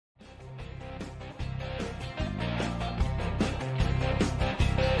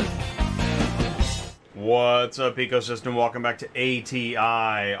What's up, ecosystem? Welcome back to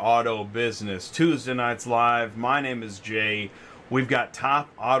ATI Auto Business Tuesday Nights Live. My name is Jay. We've got top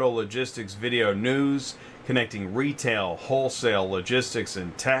auto logistics video news connecting retail, wholesale, logistics,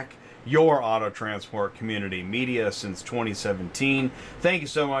 and tech. Your auto transport community media since 2017. Thank you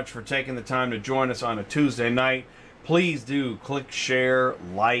so much for taking the time to join us on a Tuesday night. Please do click share,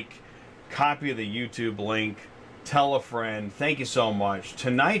 like, copy the YouTube link, tell a friend. Thank you so much.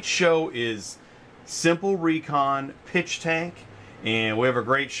 Tonight's show is Simple Recon Pitch Tank, and we have a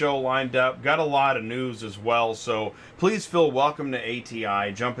great show lined up. Got a lot of news as well, so please feel welcome to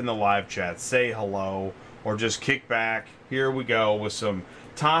ATI. Jump in the live chat, say hello, or just kick back. Here we go with some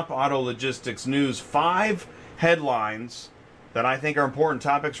top auto logistics news. 5 headlines that I think are important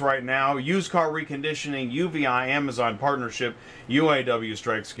topics right now. Used car reconditioning, UVI Amazon partnership, UAW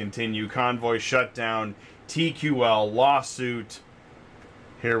strikes continue, convoy shutdown, TQL lawsuit.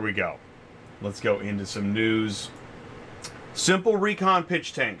 Here we go. Let's go into some news. Simple Recon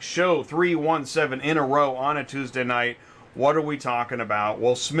Pitch Tank, show 317 in a row on a Tuesday night. What are we talking about?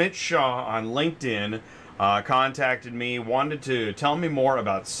 Well, SHAH on LinkedIn contacted me, wanted to tell me more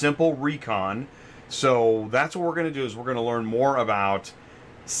about Simple Recon. So that's what we're going to do, is we're going to learn more about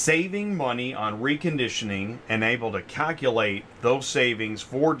saving money on reconditioning and able to calculate those savings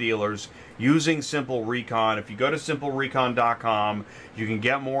for dealers using Simple Recon. If you go to simplerecon.com, you can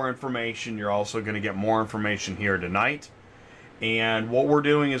get more information. You're also going to get more information here tonight. And what we're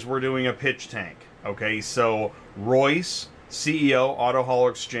doing is we're doing a pitch tank. Okay, so ROYCE, CEO, Auto Haul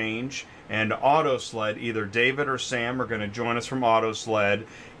Exchange, and AutoSled, either David or Sam are going to join us from AutoSled.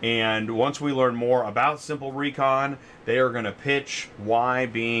 And once we learn more about Simple Recon, they are going to pitch why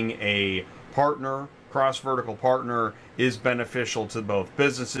being a partner, cross-vertical partner, is beneficial to both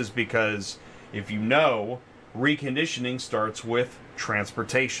businesses, because if you know, reconditioning starts with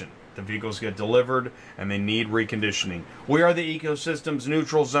transportation. The vehicles get delivered and they need reconditioning. We are the ecosystem's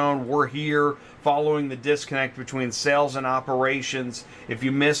neutral zone. We're here following the disconnect between sales and operations. If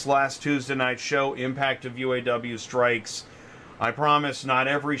you missed last Tuesday night's show, impact of UAW strikes, I promise not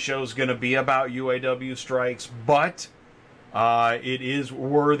every show is going to be about UAW strikes, but it is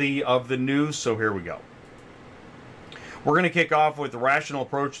worthy of the news, so here we go. We're going to kick off with the rational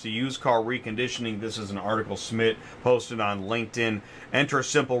approach to used car reconditioning. This is an article SMIT posted on LinkedIn. Enter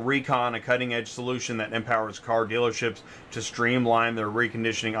Simple Recon, a cutting-edge solution that empowers car dealerships to streamline their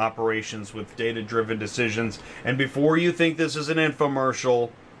reconditioning operations with data-driven decisions. And before you think this is an infomercial,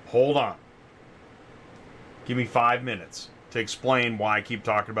 hold on. Give me 5 minutes to explain why I keep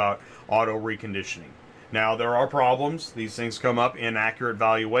talking about auto reconditioning. Now, there are problems. These things come up. Inaccurate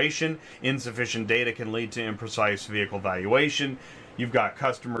valuation. Insufficient data can lead to imprecise vehicle valuation. You've got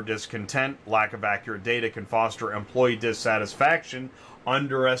customer discontent. Lack of accurate data can foster employee dissatisfaction.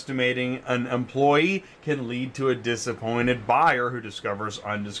 Underestimating an employee can lead to a disappointed buyer who discovers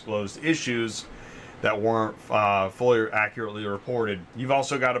undisclosed issues that weren't fully accurately reported. You've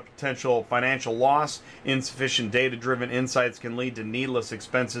also got a potential financial loss. Insufficient data-driven insights can lead to needless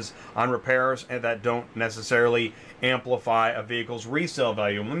expenses on repairs and that don't necessarily amplify a vehicle's resale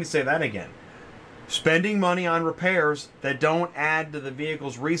value. Let me say that again. Spending money on repairs that don't add to the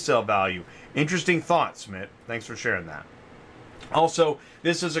vehicle's resale value. Interesting thought, SMIT. Thanks for sharing that. Also,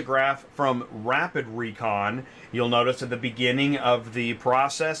 this is a graph from Rapid Recon. You'll notice at the beginning of the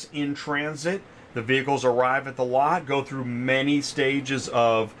process in transit, the vehicles arrive at the lot, go through many stages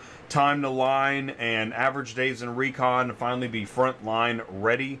of time to line and average days in recon to finally be front line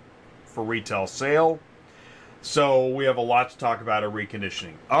ready for retail sale. So we have a lot to talk about at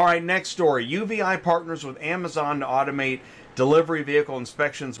reconditioning. All right, next story. UVI partners with Amazon to automate delivery vehicle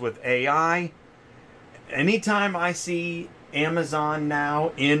inspections with AI. Anytime I see Amazon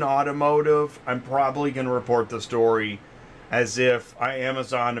now in automotive, I'm probably going to report the story as if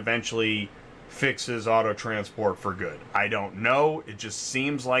Amazon eventually fixes auto transport for good. I don't know. It just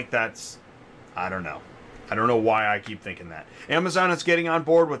seems like that's, I don't know. I don't know why I keep thinking that. Amazon is getting on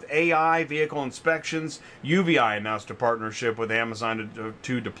board with AI vehicle inspections. UVI announced a partnership with Amazon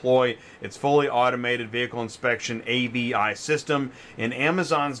to deploy its fully automated vehicle inspection AVI system in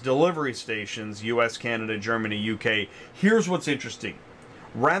Amazon's delivery stations, US, Canada, Germany, UK. Here's what's interesting.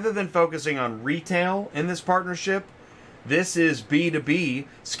 Rather than focusing on retail in this partnership, this is B2B,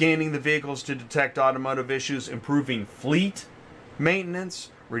 scanning the vehicles to detect automotive issues, improving fleet maintenance,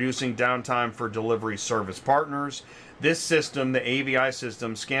 reducing downtime for delivery service partners. This system, the AVI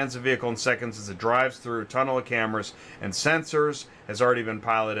system, scans the vehicle in seconds as it drives through a tunnel of cameras and sensors, has already been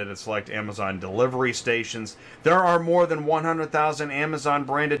piloted at select Amazon delivery stations. There are more than 100,000 Amazon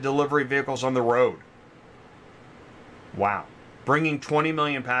branded delivery vehicles on the road. Wow. bringing 20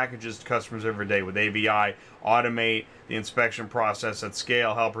 million packages to customers every day with AVI, automate the inspection process at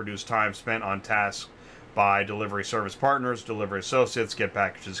scale, help reduce time spent on tasks by delivery service partners, delivery associates, get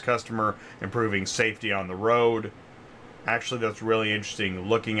packages to customer, improving safety on the road. Actually, that's really interesting,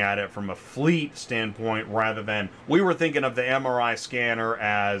 looking at it from a fleet standpoint rather than, we were thinking of the MRI scanner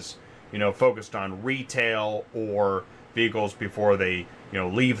as, you know, focused on retail or vehicles before they, you know,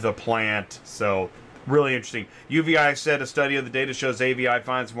 leave the plant. So really interesting. UVI said a study of the data shows AVI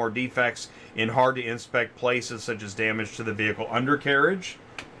finds more defects in hard to inspect places such as damage to the vehicle undercarriage.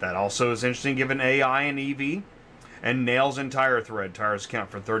 That also is interesting given AI and EV. And nails in tire thread. Tires account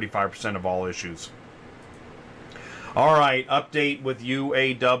for 35% of all issues. All right, update with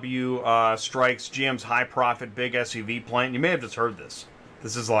UAW strikes GM's high-profit big SUV plant. You may have just heard this.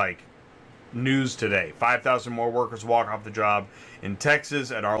 This is like news today. 5,000 more workers walk off the job in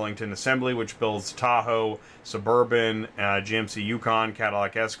Texas at Arlington Assembly, which builds Tahoe, Suburban, GMC Yukon,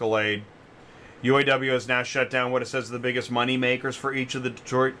 Cadillac Escalade. UAW has now shut down what it says are the biggest money makers for each of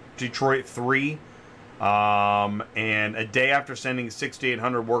the Detroit three. And a day after sending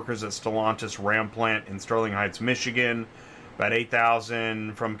 6,800 workers at Stellantis Ram plant in Sterling Heights, Michigan, about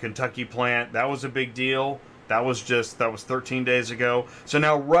 8,000 from Kentucky plant. That was a big deal. That was 13 days ago. So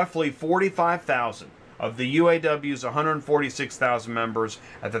now roughly 45,000 of the UAW's 146,000 members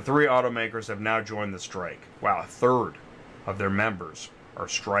at the three automakers have now joined the strike. Wow, a third of their members are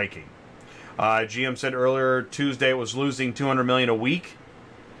striking. GM said earlier Tuesday it was losing $200 million a week.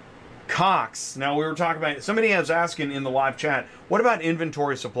 Cox. Now, we were talking about, somebody was asking in the live chat, what about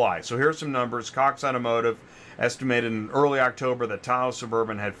inventory supply? So here's some numbers. Cox Automotive estimated in early October that Tahoe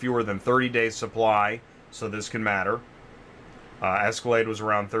Suburban had fewer than 30 days supply, so this can matter. Escalade was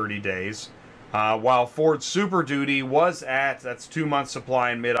around 30 days. While Ford Super Duty was at, that's 2 months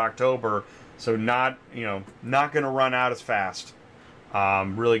supply in mid-October, so not going to run out as fast.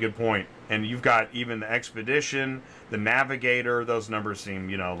 Really good point. And you've got even the Expedition, the Navigator, those numbers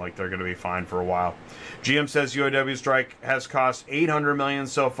seem, like they're going to be fine for a while. GM says UAW strike has cost $800 million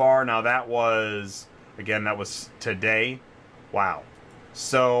so far. Now that was, again, that was today. Wow.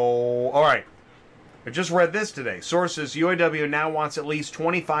 So, all right. I just read this today. Sources, UAW now wants at least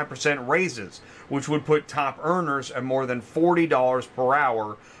 25% raises, which would put top earners at more than $40 per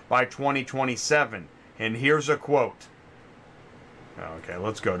hour by 2027. And here's a quote. Okay,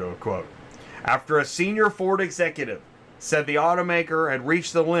 let's go to a quote. After a senior Ford executive said the automaker had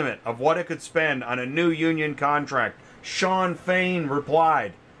reached the limit of what it could spend on a new union contract, Sean Fain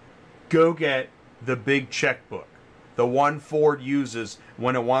replied, "Go get the big checkbook, the one Ford uses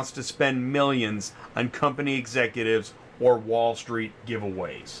when it wants to spend millions on company executives or Wall Street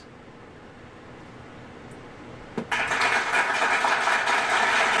giveaways."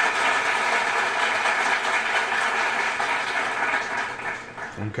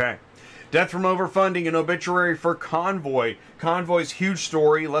 Okay. Death from overfunding, an obituary for Convoy. Convoy's huge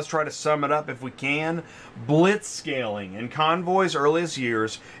story. Let's try to sum it up if we can. Blitz scaling. In Convoy's earliest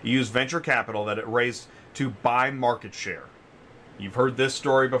years, it used venture capital that it raised to buy market share. You've heard this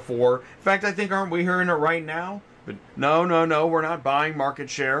story before. In fact, I think, aren't we hearing it right now? But no, we're not buying market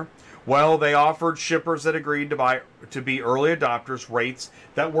share. Well, they offered shippers that agreed to be early adopters rates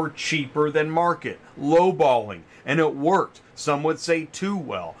that were cheaper than market, lowballing, and it worked. Some would say too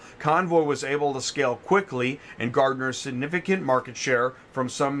well. Convoy was able to scale quickly and garner significant market share from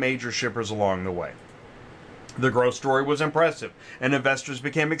some major shippers along the way. The growth story was impressive, and investors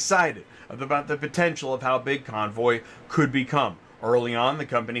became excited about the potential of how big Convoy could become. Early on, the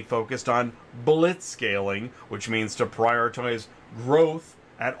company focused on blitz scaling, which means to prioritize growth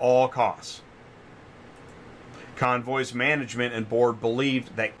at all costs. Convoy's management and board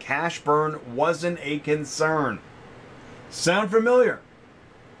believed that cash burn wasn't a concern. Sound familiar?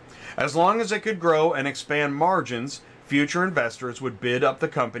 As long as it could grow and expand margins, future investors would bid up the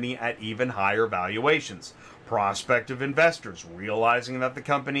company at even higher valuations. Prospective investors, realizing that the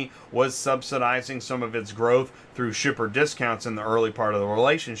company was subsidizing some of its growth through shipper discounts in the early part of the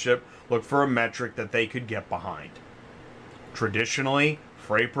relationship, looked for a metric that they could get behind. Traditionally,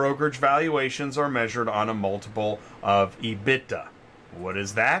 freight brokerage valuations are measured on a multiple of EBITDA. What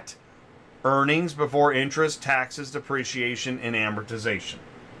is that? Earnings before interest, taxes, depreciation, and amortization.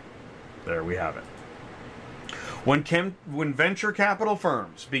 There we have it. When venture capital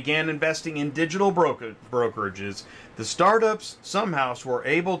firms began investing in digital brokerages, the startups somehow were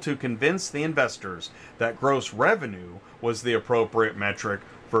able to convince the investors that gross revenue was the appropriate metric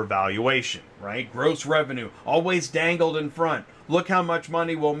for valuation, right? Gross revenue, always dangled in front. Look how much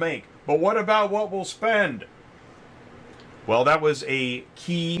money we'll make. But what about what we'll spend? Well, that was a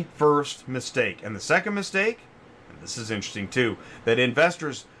key first mistake. And the second mistake, and this is interesting too, that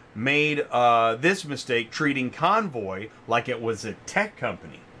investors made this mistake treating Convoy like it was a tech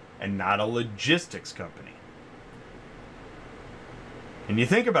company and not a logistics company. And you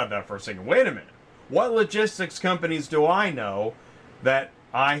think about that for a second. Wait a minute. What logistics companies do I know that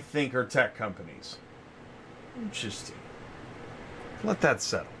I think are tech companies? Interesting. Let that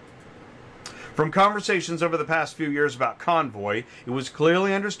settle. From conversations over the past few years about Convoy, it was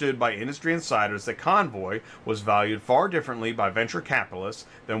clearly understood by industry insiders that Convoy was valued far differently by venture capitalists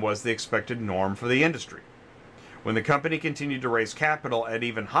than was the expected norm for the industry. When the company continued to raise capital at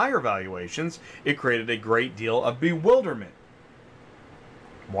even higher valuations, it created a great deal of bewilderment.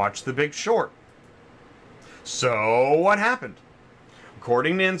 Watch The Big Short. So, what happened?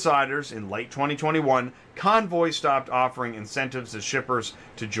 According to insiders, in late 2021, Convoy stopped offering incentives to shippers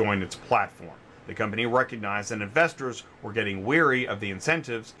to join its platform. The company recognized that investors were getting weary of the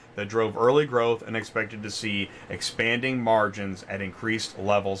incentives that drove early growth and expected to see expanding margins at increased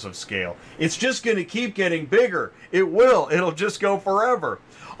levels of scale. It's just going to keep getting bigger. It will. It'll just go forever.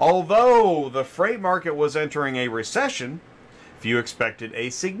 Although the freight market was entering a recession, few expected a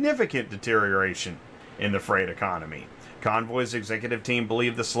significant deterioration in the freight economy. Convoy's executive team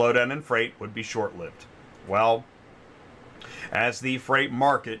believed the slowdown in freight would be short-lived. Well, as the freight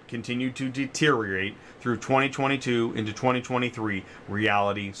market continued to deteriorate through 2022 into 2023,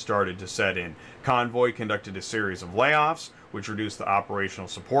 reality started to set in. Convoy conducted a series of layoffs, which reduced the operational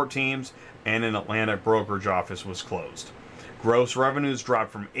support teams, and an Atlanta brokerage office was closed. Gross revenues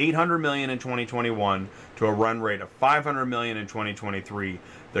dropped from $800 million in 2021 to a run rate of $500 million in 2023.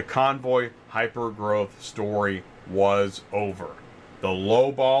 The Convoy hypergrowth story was over. The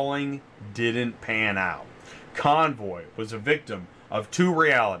lowballing didn't pan out. Convoy was a victim of two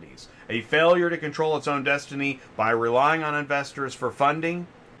realities: a failure to control its own destiny by relying on investors for funding,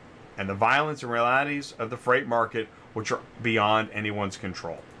 and the violence and realities of the freight market, which are beyond anyone's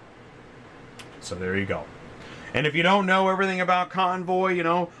control. So there you go. And if you don't know everything about Convoy,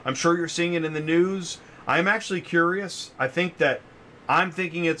 I'm sure you're seeing it in the news. I'm actually curious. I'm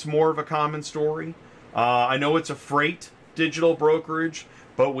thinking it's more of a common story. I know it's a freight digital brokerage,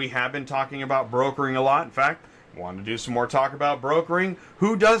 but we have been talking about brokering a lot. In fact, want to do some more talk about brokering.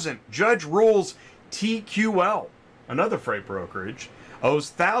 Who doesn't? Judge rules TQL, another freight brokerage, owes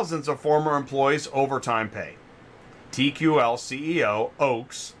thousands of former employees overtime pay. TQL CEO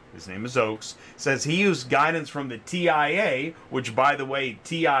Oakes, his name is Oakes, says he used guidance from the TIA, which, by the way,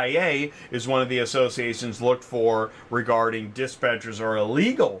 TIA is one of the associations looked for regarding dispatchers or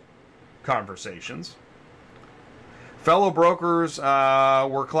illegal conversations. Fellow brokers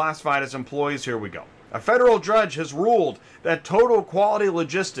were classified as employees. Here we go. A federal judge has ruled that Total Quality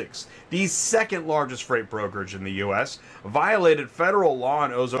Logistics, the second largest freight brokerage in the U.S., violated federal law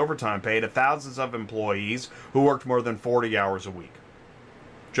and owes overtime pay to thousands of employees who worked more than 40 hours a week.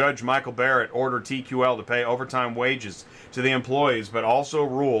 Judge Michael Barrett ordered TQL to pay overtime wages to the employees, but also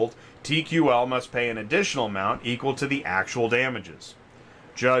ruled TQL must pay an additional amount equal to the actual damages.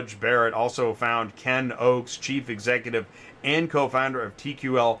 Judge Barrett also found Ken Oakes, chief executive and co-founder of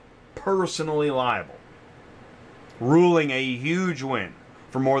TQL, personally liable, ruling a huge win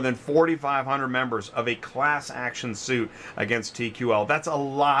for more than 4,500 members of a class action suit against TQL. That's a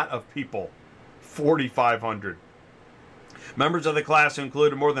lot of people, 4,500. Members of the class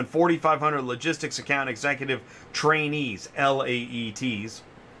included more than 4,500 logistics account executive trainees, LAETs,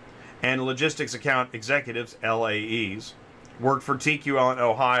 and logistics account executives, LAEs, worked for TQL in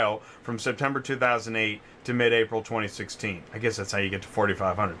Ohio from September 2008 to mid-April 2016. I guess that's how you get to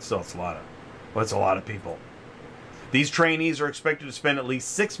 4,500. Still, it's a lot of people. These trainees are expected to spend at least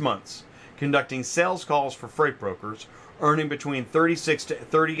 6 months conducting sales calls for freight brokers, earning between $36,000 to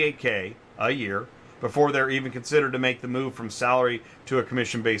 $38,000 a year before they're even considered to make the move from salary to a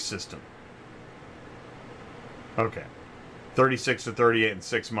commission-based system. Okay. 36 to 38 in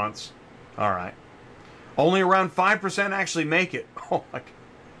 6 months. All right. Only around 5% actually make it. Oh my God.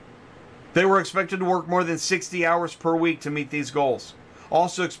 They were expected to work more than 60 hours per week to meet these goals.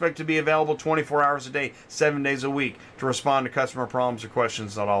 Also expect to be available 24 hours a day, 7 days a week to respond to customer problems or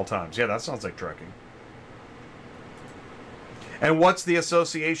questions at all times. Yeah, that sounds like trucking. And what's the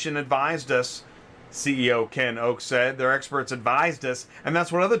association advised us? CEO Ken Oakes said their experts advised us, and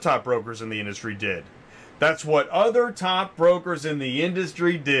that's what other top brokers in the industry did. That's what other top brokers in the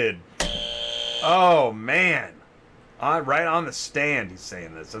industry did. Oh, man. Right on the stand, he's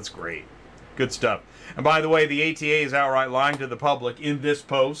saying this. That's great. Good stuff. And by the way, the ATA is outright lying to the public in this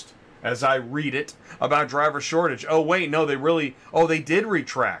post, as I read it, about driver shortage. Oh, wait, no, they did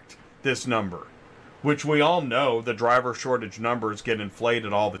retract this number. which we all know the driver shortage numbers get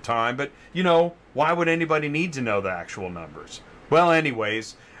inflated all the time. But, you know, why would anybody need to know the actual numbers? Well,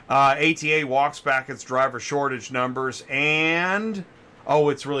 anyways, ATA walks back its driver shortage numbers, and, oh,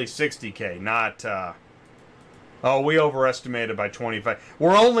 it's really 60K, not, oh, we overestimated by 25.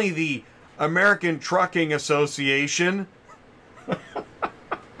 We're only the American Trucking Association.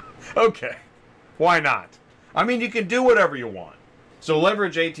 Okay, why not? I mean, you can do whatever you want. So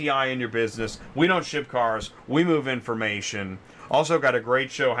leverage ATI in your business. We don't ship cars. We move information. Also got a great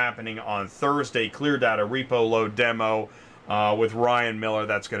show happening on Thursday, Clear Data Repo Load Demo with Ryan Miller.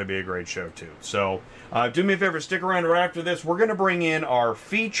 That's going to be a great show too. So do me a favor, stick around right after this. We're going to bring in our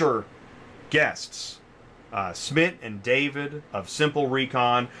feature guests, SMIT and David of Simple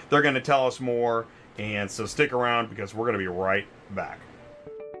Recon. They're going to tell us more, and so stick around because we're going to be right back.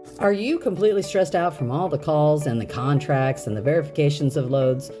 Are you completely stressed out from all the calls and the contracts and the verifications of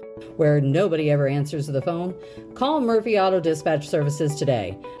loads where nobody ever answers the phone? Call Murphy Auto Dispatch Services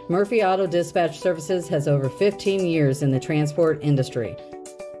today. Murphy Auto Dispatch Services has over 15 years in the transport industry.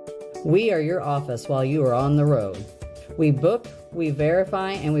 We are your office while you are on the road. We book, we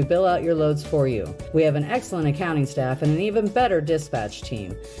verify, and we bill out your loads for you. We have an excellent accounting staff and an even better dispatch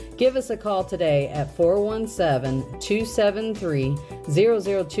team. Give us a call today at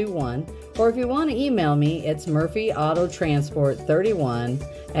 417-273-0021, or if you want to email me, it's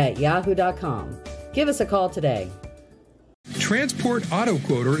murphyautotransport31@yahoo.com. Give us a call today. Transport Auto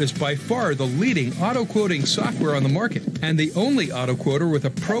Quoter is by far the leading auto quoting software on the market, and the only auto quoter with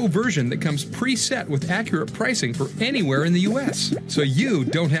a pro version that comes preset with accurate pricing for anywhere in the U.S., so you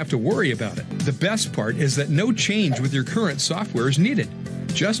don't have to worry about it. The best part is that no change with your current software is needed.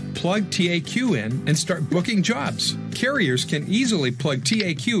 Just plug TAQ in and start booking jobs. Carriers can easily plug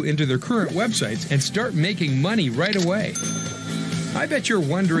TAQ into their current websites and start making money right away. I bet you're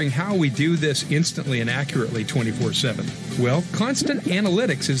wondering how we do this instantly and accurately 24/7. Well, constant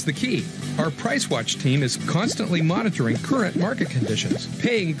analytics is the key. Our Price Watch team is constantly monitoring current market conditions,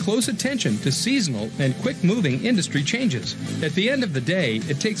 paying close attention to seasonal and quick-moving industry changes. At the end of the day,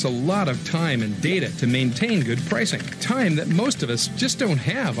 it takes a lot of time and data to maintain good pricing, time that most of us just don't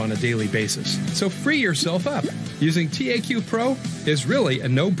have on a daily basis. So free yourself up. Using TAQ Pro is really a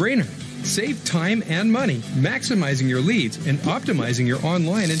no-brainer. Save time and money, maximizing your leads and optimizing your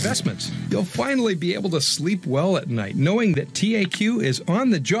online investments. You'll finally be able to sleep well at night knowing that TAQ is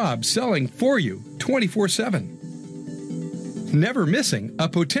on the job selling for you 24/7. Never missing a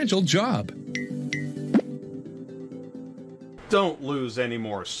potential job. Don't lose any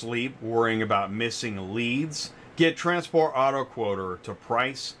more sleep worrying about missing leads. Get Transport Auto Quoter to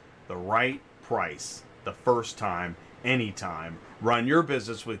price the right price the first time, anytime. Run your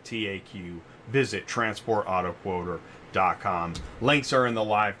business with TAQ. Visit transportautoquoter.com. Links are in the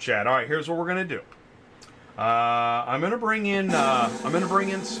live chat. All right, here's what we're gonna do. I'm gonna bring in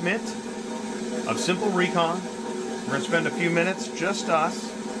SMIT of Simple Recon. We're gonna spend a few minutes, just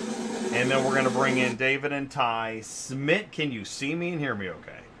us, and then we're gonna bring in David and Ty. SMIT, can you see me and hear me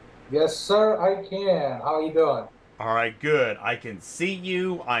okay? Yes, sir, I can. How are you doing? All right, good. I can see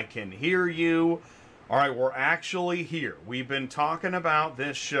you. I can hear you. All right, we're actually here. We've been talking about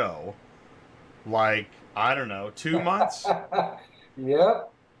this show like, I don't know, 2 months?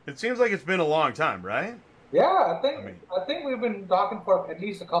 Yep. It seems like it's been a long time, right? Yeah, I think we've been talking for at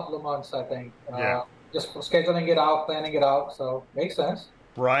least a couple of months, I think. Yeah. Just scheduling it out, planning it out, so makes sense.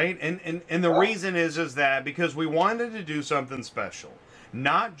 Right, and the reason is that because we wanted to do something special.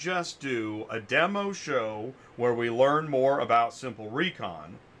 Not just do a demo show where we learn more about Simple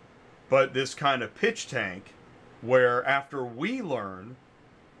Recon, but this kind of pitch tank where after we learn,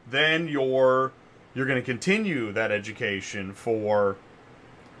 then you're going to continue that education for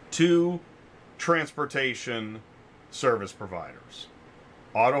 2 transportation service providers,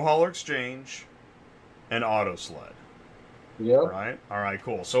 Auto Hauler Exchange and Auto Sled. Yep. Right? All right,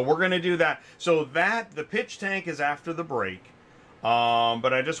 cool. So we're going to do that. So the pitch tank is after the break.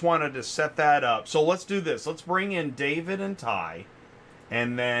 But I just wanted to set that up. So let's do this. Let's bring in David and Ty.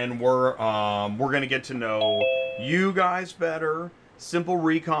 And then we're going to get to know you guys better, Simple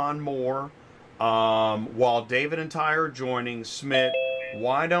Recon more. While David and Ty are joining, SMIT,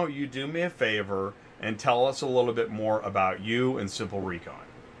 why don't you do me a favor and tell us a little bit more about you and Simple Recon?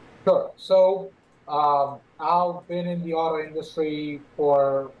 Sure. So I've been in the auto industry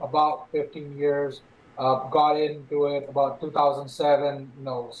for about 15 years. Got into it about 2007.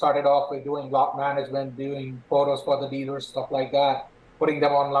 Started off with doing lot management, doing photos for the dealers, stuff like that. Putting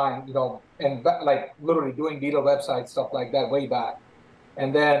them online, and like literally doing dealer websites, stuff like that way back.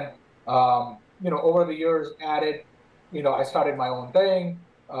 And then, over the years added, I started my own thing,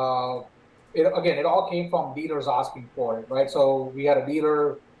 again, it all came from dealers asking for it, right? So we had a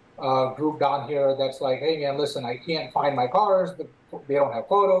dealer group down here that's like, hey man, listen, I can't find my cars. They don't have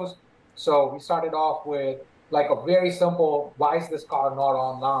photos. So we started off with like a very simple, why is this car not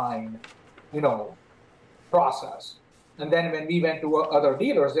online, process. And then when we went to other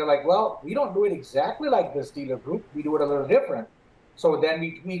dealers, they're like, well, we don't do it exactly like this dealer group. We do it a little different. So then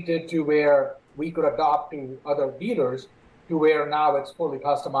we tweaked it to where we could adopt to other dealers to where now it's fully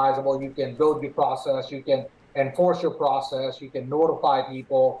customizable. You can build your process, you can enforce your process, you can notify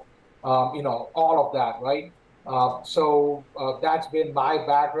people, all of that, right? So that's been my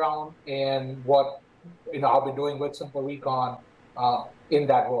background and what I've been doing with Simple Recon in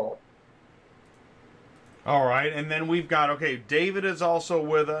that role. All right, and then we've got, okay, David is also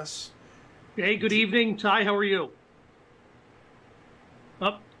with us. Hey, good evening. Ty, how are you?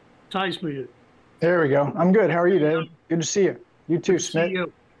 Oh, Ty's muted. There we go. I'm good. How are you, Dave? Good to see you. You too, Smith. See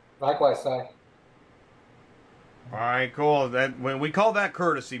you. Likewise, Ty. All right, cool. When we call that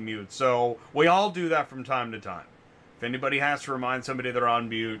courtesy mute, so we all do that from time to time. If anybody has to remind somebody they're on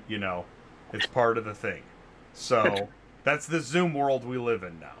mute, it's part of the thing. So that's the Zoom world we live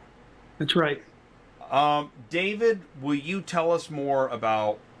in now. That's right. David, will you tell us more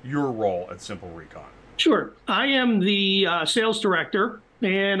about your role at Simple Recon? Sure. I am the sales director,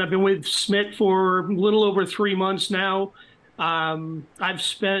 and I've been with SMIT for a little over 3 months now. I've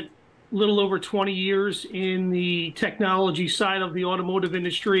spent a little over 20 years in the technology side of the automotive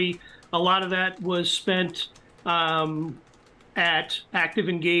industry. A lot of that was spent at Active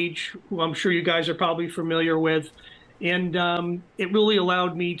Engage, who I'm sure you guys are probably familiar with. And it really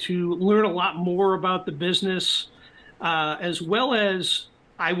allowed me to learn a lot more about the business, as well as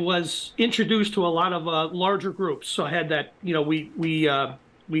I was introduced to a lot of larger groups. So I had that, we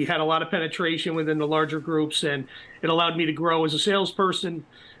had a lot of penetration within the larger groups, and it allowed me to grow as a salesperson,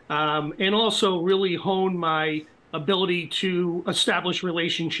 and also really hone my ability to establish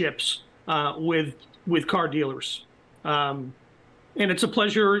relationships with car dealers. And it's a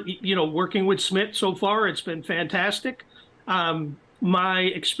pleasure, working with SMIT so far. It's been fantastic. My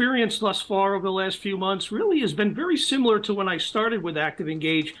experience thus far over the last few months really has been very similar to when I started with Active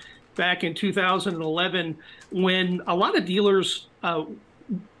Engage back in 2011, when a lot of dealers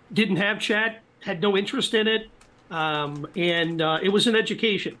didn't have chat, had no interest in it, and it was an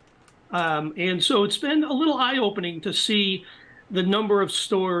education. And so it's been a little eye-opening to see the number of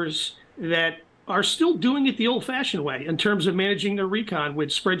stores that are still doing it the old-fashioned way in terms of managing their recon with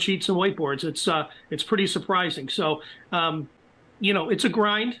spreadsheets and whiteboards. It's pretty surprising. So, it's a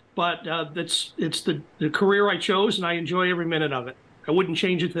grind, but it's the career I chose, and I enjoy every minute of it. I wouldn't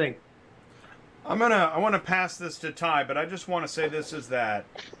change a thing. I want to pass this to Ty, but I just want to say this is that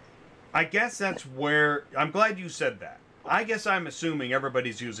I guess that's where I'm glad you said that. I guess I'm assuming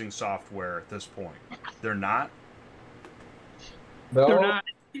everybody's using software at this point. They're not? No. They're not.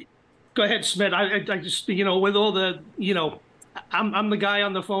 Go ahead, Smith. I just, with all the, I'm the guy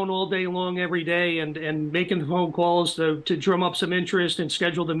on the phone all day long, every day, and making the phone calls to drum up some interest and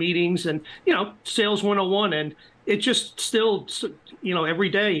schedule the meetings and, sales 101. And it just still, every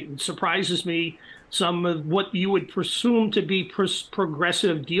day surprises me. Some of what you would presume to be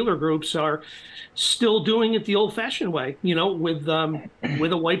progressive dealer groups are still doing it the old-fashioned way, with a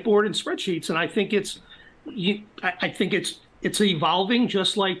whiteboard and spreadsheets. And I think it's evolving,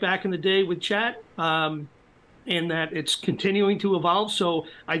 just like back in the day with chat, and that it's continuing to evolve. So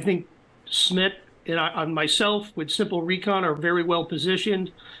I think SMIT and myself with Simple Recon are very well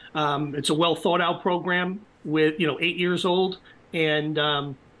positioned. It's a well thought out program with 8 years old, and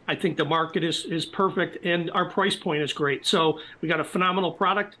I think the market is perfect, and our price point is great. So we got a phenomenal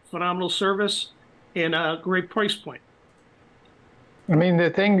product, phenomenal service, and a great price point. I mean, the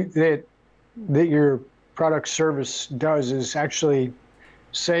thing that your product service does is actually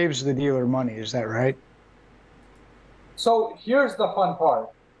saves the dealer money. Is that right? So here's the fun part.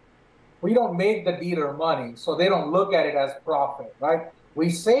 We don't make the dealer money, so they don't look at it as profit, right? We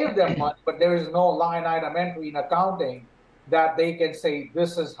save them money, but there is no line item entry in accounting that they can say,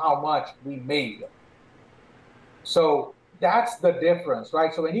 this is how much we made. So that's the difference,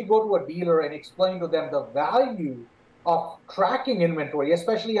 right? So when you go to a dealer and explain to them the value of tracking inventory,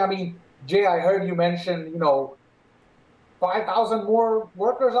 especially, Jay, I heard you mention, 5,000 more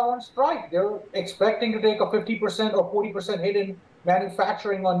workers are on strike. They're expecting to take a 50% or 40% hit in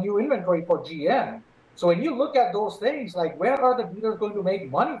manufacturing on new inventory for GM. So when you look at those things, like where are the dealers going to make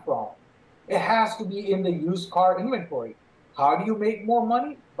money from? It has to be in the used car inventory. How do you make more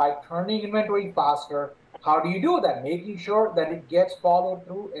money? By turning inventory faster. How do you do that? Making sure that it gets followed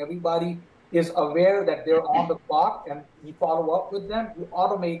through. Everybody is aware that they're on the clock and you follow up with them. You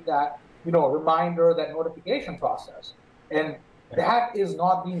automate that. reminder, that notification process. And that is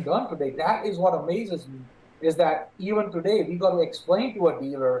not being done today. That is what amazes me, is that even today, we got to explain to a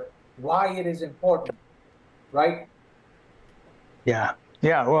dealer why it is important, right? Yeah.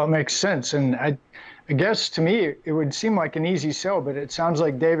 Yeah, well, it makes sense. And I guess to me, it would seem like an easy sell, but it sounds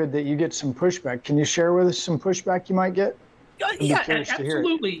like, David, that you get some pushback. Can you share with us some pushback you might get? Yeah,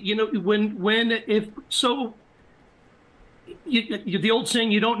 absolutely. The old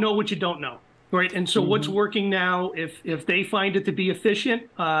saying, you don't know what you don't know, right? And so what's working now, if they find it to be efficient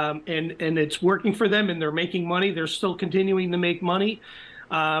and it's working for them and they're making money, they're still continuing to make money.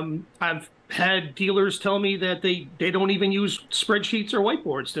 I've had dealers tell me that they don't even use spreadsheets or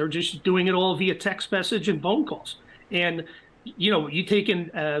whiteboards. They're just doing it all via text message and phone calls. And, you take in,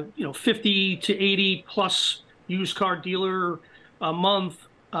 50 to 80 plus used car dealer a month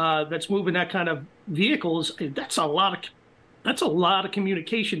that's moving that kind of vehicles. That's a lot of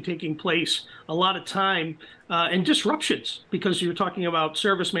communication taking place, a lot of time and disruptions, because you're talking about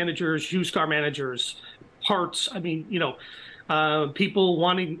service managers, used car managers, parts. I mean, people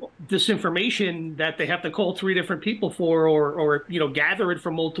wanting this information that they have to call 3 different people for, or gather it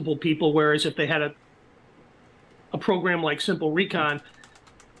from multiple people. Whereas if they had a program like Simple Recon,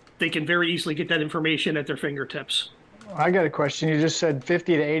 they can very easily get that information at their fingertips. I got a question. You just said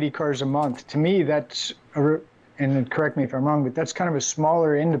 50 to 80 cars a month. To me, that's, and correct me if I'm wrong, but that's kind of a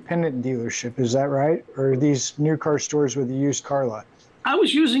smaller independent dealership. Is that right? Or are these new car stores with a used car lot? I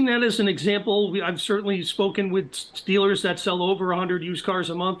was using that as an example. I've certainly spoken with dealers that sell over 100 used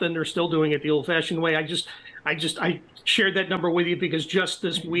cars a month, and they're still doing it the old-fashioned way. I shared that number with you because just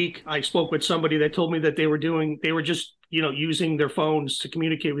this week I spoke with somebody that told me that they were just using their phones to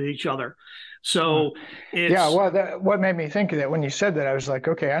communicate with each other. So what made me think of that when you said that, I was like,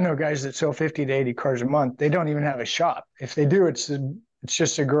 okay, I know guys that sell 50 to 80 cars a month. They don't even have a shop. If they do, it's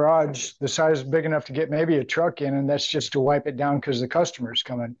just a garage the size big enough to get maybe a truck in, and that's just to wipe it down because the customer's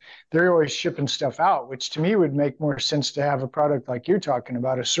coming. They're always shipping stuff out, which to me would make more sense to have a product like you're talking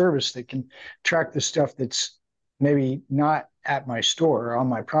about, a service that can track the stuff that's maybe not at my store or on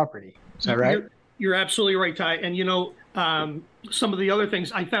my property. Is that right? You're absolutely right, Ty. And some of the other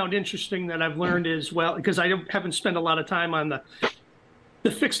things I found interesting that I've learned as well, because I haven't spent a lot of time on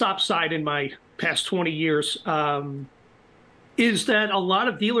the fixed ops side in my past 20 years, is that a lot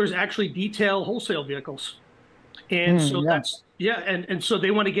of dealers actually detail wholesale vehicles. And so and so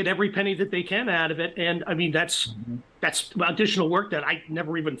they want to get every penny that they can out of it. And I mean, that's additional work that I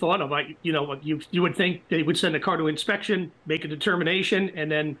never even thought of. You would think they would send a car to inspection, make a determination,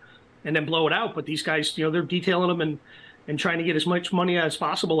 and then blow it out. But these guys, they're detailing them and trying to get as much money as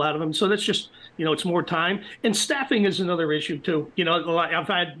possible out of them. So that's just, it's more time. And staffing is another issue too. I've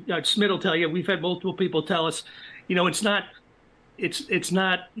had, SMIT will tell you, we've had multiple people tell us, it's not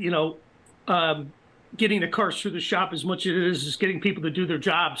getting the cars through the shop as much as it is getting people to do their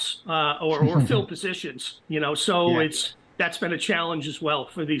jobs or fill positions. That's been a challenge as well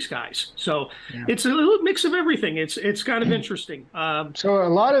for these guys. So it's a little mix of everything. It's kind of interesting. So a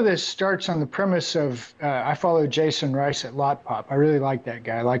lot of this starts on the premise of I follow Jason Rice at Lot Pop. I really like that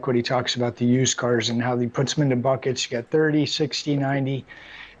guy. I like what he talks about the used cars and how he puts them into buckets. You got 30, 60, 90.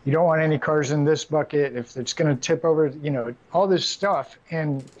 You don't want any cars in this bucket if it's going to tip over, all this stuff.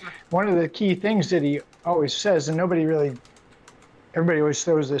 And one of the key things that he always says, and everybody always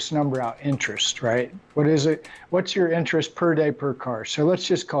throws this number out, interest, right? What is it? What's your interest per day per car? So let's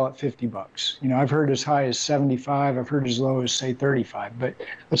just call it $50. I've heard as high as 75. I've heard as low as say 35, but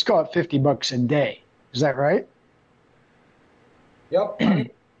let's call it $50 a day. Is that right? Yep.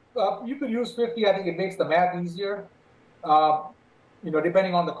 You could use 50. I think it makes the math easier.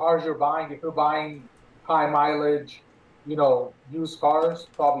 Depending on the cars you're buying, if you're buying high mileage, used cars,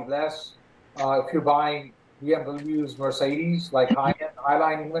 probably less. If you're buying BMWs, Mercedes, like high-end,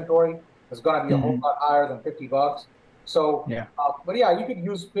 high-line inventory, it's going to be a whole lot higher than $50. So, but yeah, you could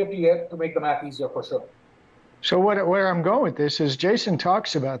use 50 to make the math easier for sure. So where I'm going with this is Jason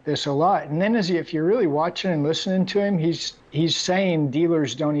talks about this a lot, and then if you're really watching and listening to him, he's saying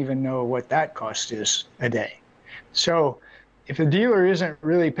dealers don't even know what that cost is a day. So if a dealer isn't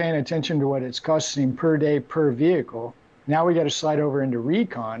really paying attention to what it's costing per day per vehicle, now we got to slide over into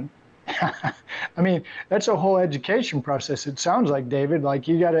Recon. I mean, that's a whole education process. It sounds like, David, like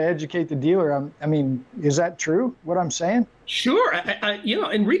you got to educate the dealer. I mean, is that true, what I'm saying? Sure.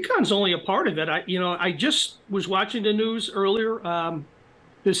 And Recon's only a part of it. I just was watching the news earlier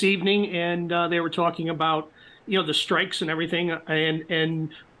this evening, and they were talking about, the strikes and everything, and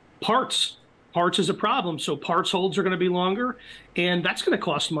parts. Parts is a problem. So parts holds are going to be longer, and that's going to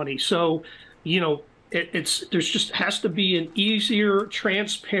cost money. So, there's just has to be an easier,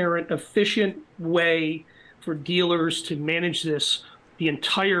 transparent, efficient way for dealers to manage the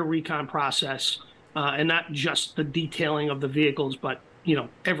entire recon process, and not just the detailing of the vehicles, but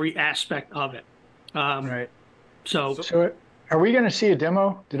every aspect of it. Right. So are we going to see a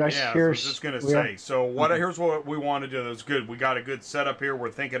demo? Did I hear? I was just going to say. So here's what we want to do. That's good. We got a good setup here.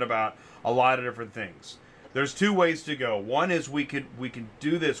 We're thinking about a lot of different things. There's two ways to go. One is we could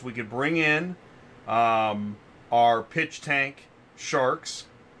do this. We could bring in our pitch tank sharks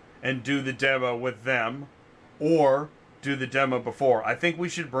and do the demo with them, or do the demo before. I think we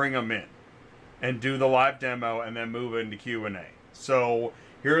should bring them in and do the live demo and then move into Q&A. So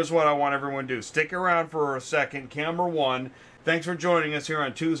here's what I want everyone to do. Stick around for a second. Camera one. Thanks for joining us here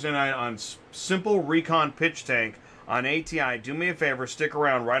on Tuesday night on Simple Recon Pitch Tank on ATI. Do me a favor, stick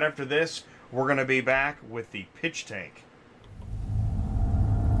around. Right after this, we're going to be back with the pitch tank.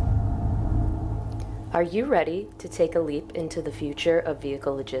 Are you ready to take a leap into the future of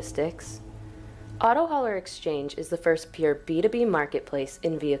vehicle logistics? Auto Hauler Exchange is the first pure B2B marketplace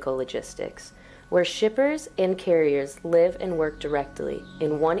in vehicle logistics, where shippers and carriers live and work directly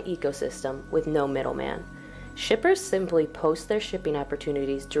in one ecosystem with no middleman. Shippers simply post their shipping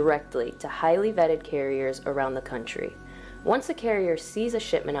opportunities directly to highly vetted carriers around the country. Once a carrier sees a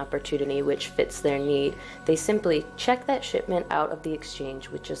shipment opportunity which fits their need, they simply check that shipment out of the exchange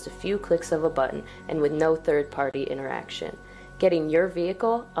with just a few clicks of a button and with no third-party interaction, getting your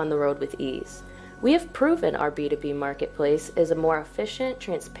vehicle on the road with ease. We have proven our B2B marketplace is a more efficient,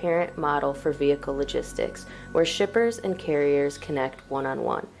 transparent model for vehicle logistics, where shippers and carriers connect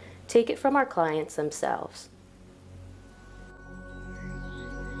one-on-one. Take it from our clients themselves.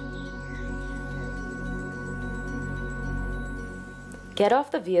 Get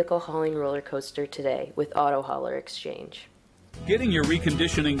off the vehicle hauling roller coaster today with Auto Hauler Exchange. Getting your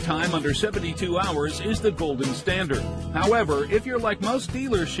reconditioning time under 72 hours is the golden standard. However, if you're like most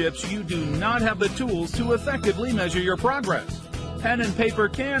dealerships, you do not have the tools to effectively measure your progress. Pen and paper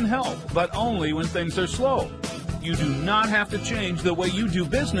can help, but only when things are slow. You do not have to change the way you do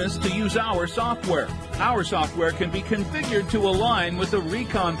business to use our software. Our software can be configured to align with the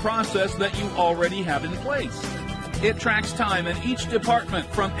recon process that you already have in place. It tracks time in each department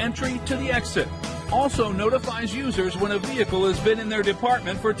from entry to the exit. Also notifies users when a vehicle has been in their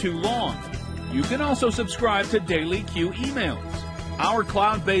department for too long. You can also subscribe to daily queue emails. Our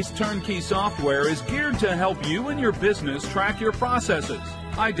cloud-based turnkey software is geared to help you and your business track your processes,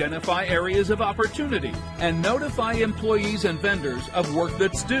 identify areas of opportunity, and notify employees and vendors of work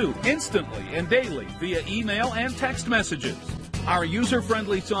that's due instantly and daily via email and text messages. Our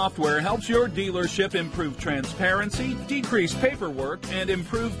user-friendly software helps your dealership improve transparency, decrease paperwork, and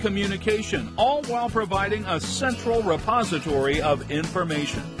improve communication, all while providing a central repository of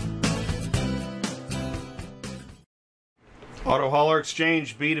information. Auto Hauler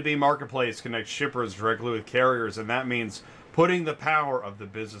Exchange B2B marketplace connects shippers directly with carriers, and that means putting the power of the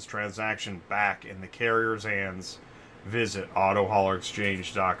business transaction back in the carrier's hands. Visit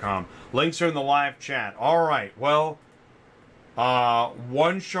autohaulerexchange.com. Links are in the live chat. All right, well,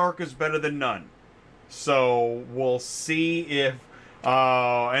 one shark is better than none. So we'll see if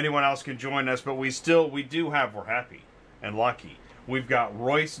anyone else can join us, but we're happy and lucky. We've got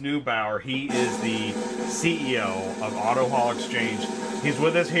ROYCE NEUBAUER. He is the CEO of Auto Hauler Exchange. He's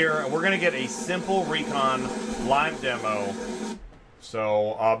with us here, and we're going to get a simple Recon live demo.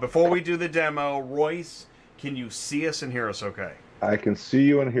 So before we do the demo, ROYCE, can you see us and hear us okay? I can see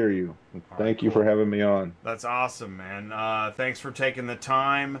you and hear you. Thank you for having me on. That's awesome, man. Thanks for taking the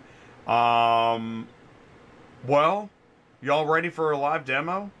time. Well, y'all ready for a live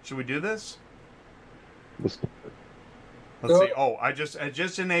demo? Should we do this? Let's see. Oh, I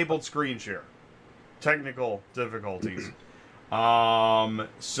just enabled screen share. Technical difficulties.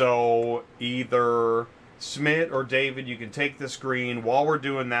 So either SMIT or David, you can take the screen. While we're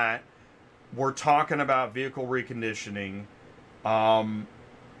doing that, we're talking about vehicle reconditioning. ROYCE,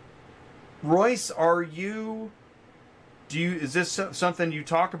 is this something you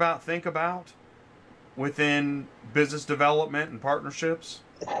talk about, think about within business development and partnerships?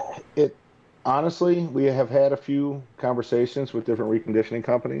 Honestly, we have had a few conversations with different reconditioning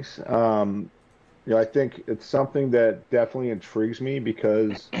companies. I think it's something that definitely intrigues me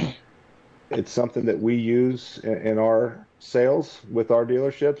because it's something that we use in our sales with our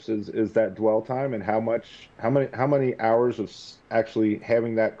dealerships is that dwell time and how many hours of actually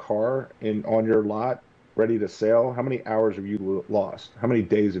having that car on your lot ready to sell. How many hours have you lost? How many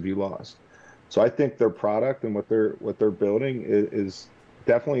days have you lost? So I think their product and what they're building is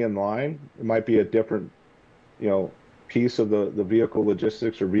definitely in line. It might be a different piece of the vehicle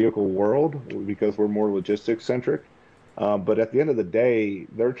logistics or vehicle world because we're more logistics centric. But at the end of the day,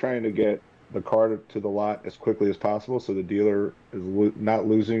 they're trying to get the car to the lot as quickly as possible, so the dealer is not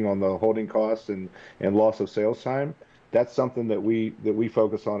losing on the holding costs and loss of sales time. That's something that we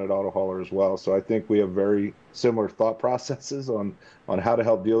focus on at Auto Hauler as well. So I think we have very similar thought processes on how to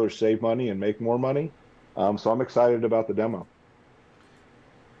help dealers save money and make more money. So I'm excited about the demo.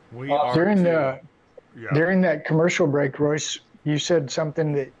 We are during that commercial break, Royce, you said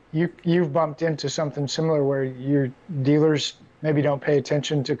something that you've bumped into something similar where your dealers maybe don't pay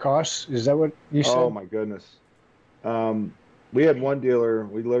attention to costs. Is that what you said? Oh my goodness. We had one dealer,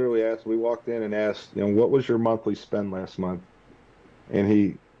 we literally asked, we walked in and asked, what was your monthly spend last month?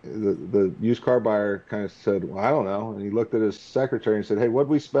 And the used car buyer kind of said, well, I don't know. And he looked at his secretary and said, hey, what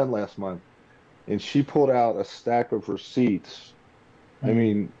did we spend last month? And she pulled out a stack of receipts. I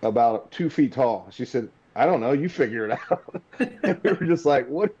mean, about 2 feet tall. She said, I don't know, you figure it out. And we were just like,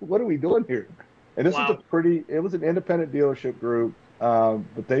 what are we doing here? And this is it was an independent dealership group,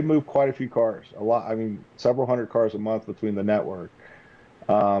 but they moved quite a few cars, a lot. I mean, several hundred cars a month between the network.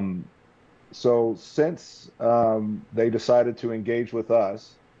 So since they decided to engage with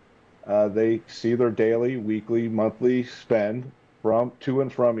us, they see their daily, weekly, monthly spend to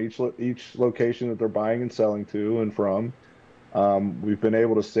and from each location that they're buying and selling to and from. We've been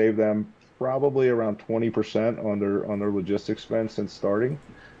able to save them probably around 20% on their logistics spend since starting.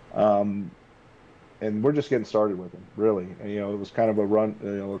 And we're just getting started with them, really. And, it was kind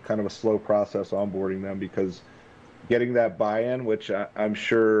of a slow process onboarding them, because getting that buy-in, which I'm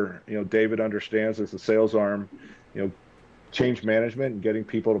sure, David understands as the sales arm, change management and getting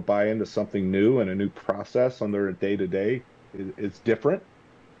people to buy into something new and a new process on their day-to-day is different.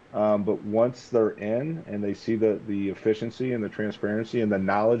 But once they're in and they see the efficiency and the transparency and the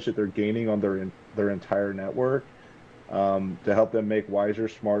knowledge that they're gaining on their entire network, to help them make wiser,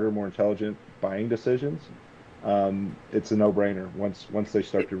 smarter, more intelligent buying decisions, it's a no-brainer once they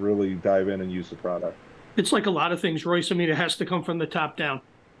start to really dive in and use the product. It's like a lot of things, Royce. I mean, it has to come from the top down.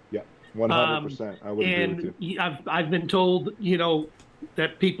 Yeah, 100%. I would agree with you. I've been told,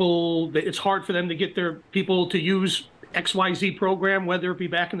 that it's hard for them to get their people to use XYZ program, whether it be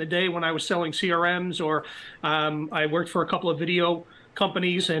back in the day when I was selling CRMs or I worked for a couple of video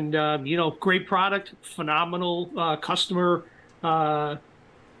companies, and great product, phenomenal customer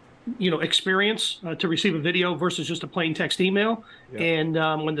experience to receive a video versus just a plain text email. Yeah.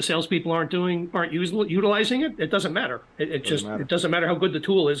 And when the salespeople aren't utilizing it, it doesn't matter. It doesn't matter how good the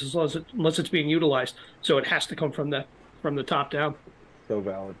tool is unless it's being utilized. So it has to come from the top down. So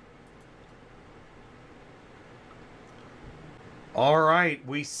valid. All right,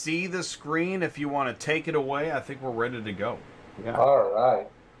 we see the screen. If you want to take it away, I think we're ready to go. Yeah. All right,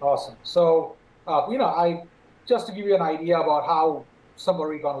 awesome. So, just to give you an idea about how Simple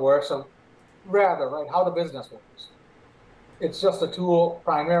Recon works, how the business works. It's just a tool.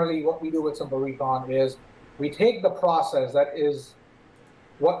 Primarily, what we do with Simple Recon is we take the process that is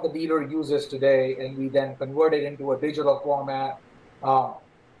what the dealer uses today, and we then convert it into a digital format.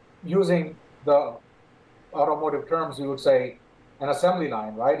 Using the automotive terms, we would say an assembly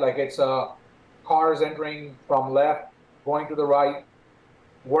line, right? Like it's cars entering from left, going to the right,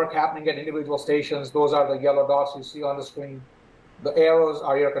 work happening at individual stations. Those are the yellow dots you see on the screen. The arrows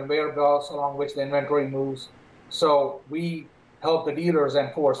are your conveyor belts along which the inventory moves. So we help the dealers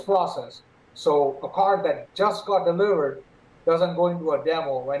enforce process. So a car that just got delivered doesn't go into a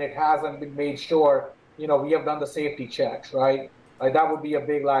demo when it hasn't been made sure, we have done the safety checks, right? Like that would be a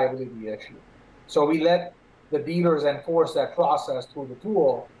big liability issue. So we let the dealers enforce that process through the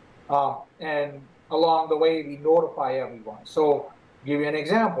tool, and along the way we notify everyone. So give you an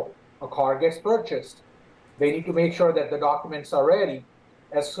example: a car gets purchased, they need to make sure that the documents are ready.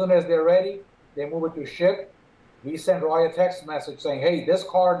 As soon as they're ready, they move it to ship. We send Roy a text message saying, hey, this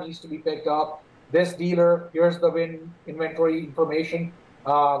car needs to be picked up, this dealer, here's the inventory information.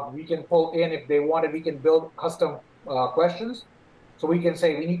 We can pull in, if they want it, we can build custom questions. So we can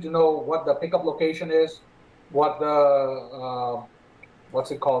say we need to know what the pickup location is, what the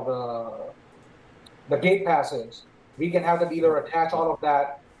the gate pass is. We can have the dealer attach all of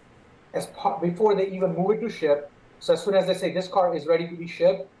that before they even move it to ship. So as soon as they say this car is ready to be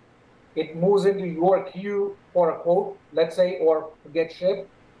shipped, it moves into your queue for a quote, let's say, or to get shipped.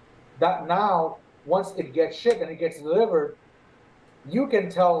 That now, once it gets shipped and it gets delivered, you can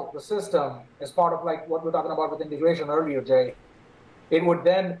tell the system, as part of like what we're talking about with integration earlier, Jay, it would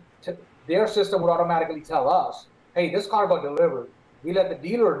then, their system would automatically tell us, hey, this car got delivered. We let the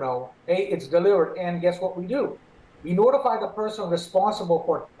dealer know, hey, it's delivered, and guess what we do? We notify the person responsible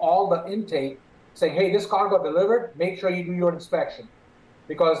for all the intake saying, hey, this car got delivered, make sure you do your inspection.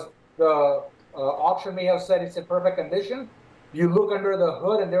 Because the auction may have said it's in perfect condition. You look under the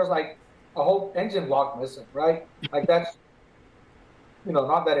hood and there's like a whole engine block missing, right? Like that's,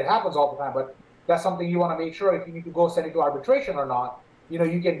 not that it happens all the time, but that's something you want to make sure if you need to go send it to arbitration or not, you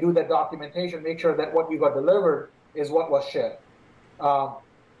can do that documentation, make sure that what you got delivered is what was shipped.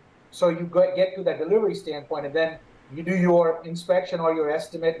 So you get to that delivery standpoint, and then you do your inspection or your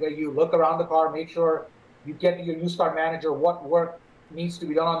estimate where you look around the car, make sure you get to your used car manager what work needs to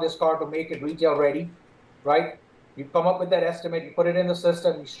be done on this car to make it retail ready, right? You come up with that estimate, you put it in the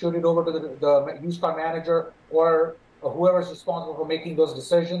system, you shoot it over to the used car manager or whoever's responsible for making those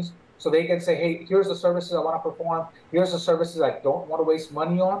decisions, so they can say, hey, here's the services I want to perform, here's the services I don't want to waste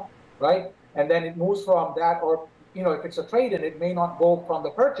money on, right? And then it moves from that, or if it's a trade-in, it may not go from the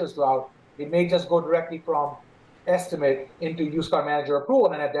purchase route, it may just go directly from estimate into used car manager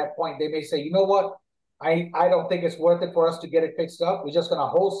approval, and at that point they may say, you know what, I don't think it's worth it for us to get it fixed up, we're just going to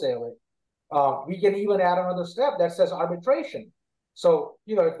wholesale it. We can even add another step that says arbitration. So,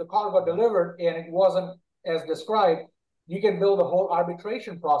 if the car got delivered and it wasn't as described, you can build a whole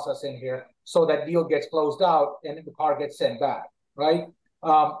arbitration process in here so that deal gets closed out and the car gets sent back, right?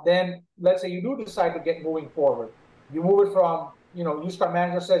 Then let's say you do decide to get moving forward. You move it from, used car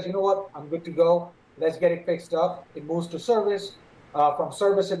manager says, you know what, I'm good to go. Let's get it fixed up. It moves to service. From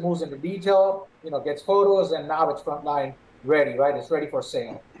service, it moves into detail, gets photos, and now it's frontline ready, right? It's ready for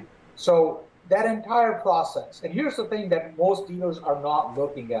sale. So that entire process, and here's the thing that most dealers are not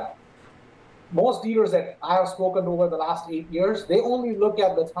looking at. Most dealers that I have spoken to over the last 8 years, they only look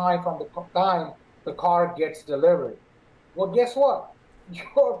at the time from the time the car gets delivered. Well, guess what?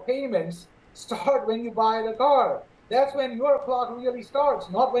 Your payments start when you buy the car. That's when your clock really starts,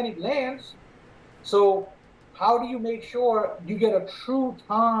 not when it lands. So how do you make sure you get a true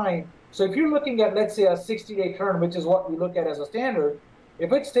time? So if you're looking at, let's say, a 60-day turn, which is what we look at as a standard,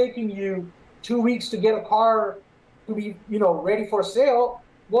 if it's taking you 2 weeks to get a car to be, ready for sale,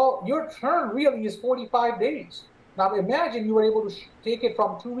 well, your turn really is 45 days. Now imagine you were able to take it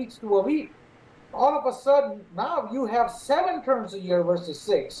from 2 weeks to a week. All of a sudden, now you have 7 turns a year versus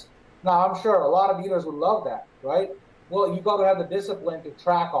 6. Now, I'm sure a lot of dealers would love that, right? Well, you got to have the discipline to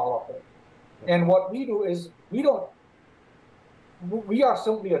track all of it. And what we do is we are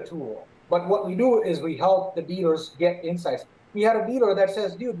simply a tool. But what we do is we help the dealers get insights. We had a dealer that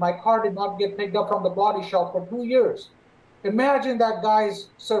says, dude, my car did not get picked up from the body shop for 2 years. Imagine that guy's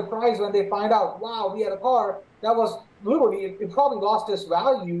surprise when they find out, wow, we had a car that was literally, it probably lost its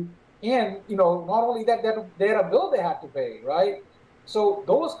value. And, not only that, they had a bill they had to pay, right? So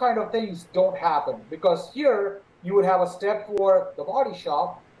those kind of things don't happen, because here you would have a step for the body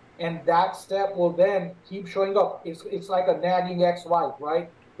shop, and that step will then keep showing up. It's like a nagging ex-wife, right?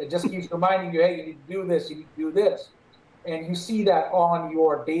 That just keeps reminding you, hey, you need to do this, you need to do this. And you see that on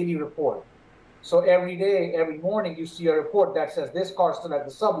your daily report. So every day, every morning, you see a report that says this car's still at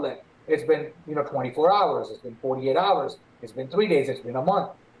the sublet. It's been, 24 hours. It's been 48 hours. It's been 3 days. It's been a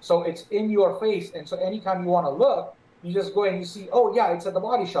month. So it's in your face. And so anytime you want to look, you just go and you see, oh, yeah, it's at the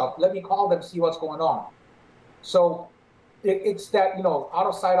body shop. Let me call them, see what's going on. So it's that, out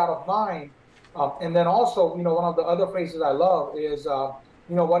of sight, out of mind. And then also, one of the other phrases I love is,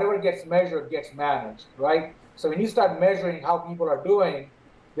 whatever gets measured gets managed, right? So when you start measuring how people are doing,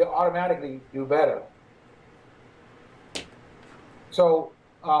 they automatically do better. So,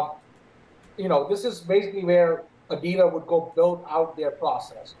 this is basically where a dealer would go build out their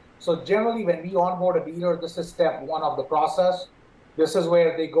process. So generally when we onboard a dealer, this is step 1 of the process. This is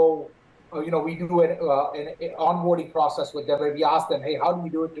where they go, we do an onboarding process with them where we ask them, hey, how do we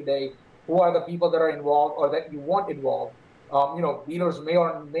do it today? Who are the people that are involved or that you want involved? Dealers may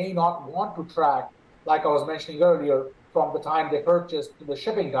or may not want to track, like I was mentioning earlier, from the time they purchased to the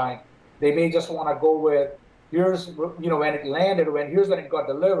shipping time. They may just want to go with, here's, when it landed, here's when it got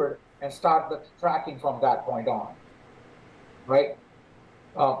delivered, and start the tracking from that point on, right?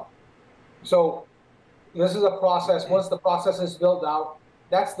 So this is a process. Once the process is built out,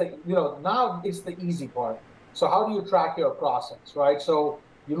 that's the, now it's the easy part. So how do you track your process, right? So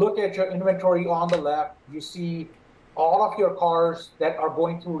you look at your inventory on the left, you see all of your cars that are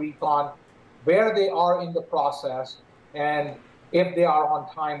going through Recon, where they are in the process, and if they are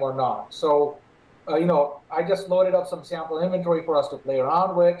on time or not. So, I just loaded up some sample inventory for us to play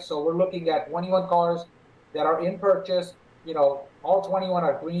around with. So we're looking at 21 cars that are in purchase. All 21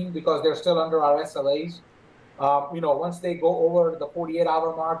 are green because they're still under our SLAs. Once they go over the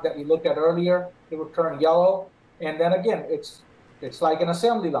 48-hour mark that we looked at earlier, it will turn yellow. And then again, it's like an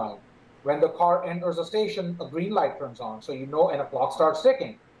assembly line. When the car enters a station, a green light turns on, so and a clock starts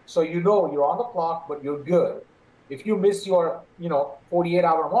ticking. So you know you're on the clock, but you're good. If you miss your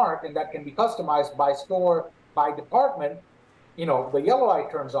 48-hour mark, and that can be customized by store, by department, the yellow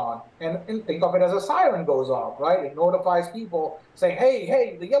light turns on, and think of it as a siren goes off, right? It notifies people saying,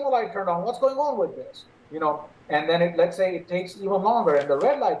 hey, the yellow light turned on. What's going on with this? And then let's say it takes even longer and the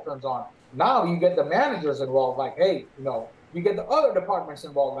red light turns on. Now you get the managers involved, like, hey, you get the other departments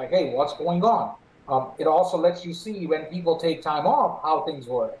involved, like, hey, what's going on? It also lets you see when people take time off, how things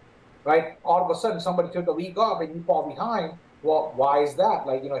work, right? All of a sudden somebody took a week off and you fall behind. Well, why is that?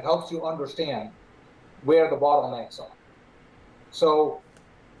 Like, it helps you understand where the bottlenecks are. So,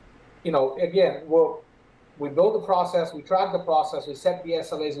 again, we build the process, we track the process, we set the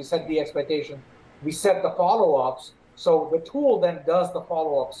SLAs, we set the expectation, we set the follow-ups. So the tool then does the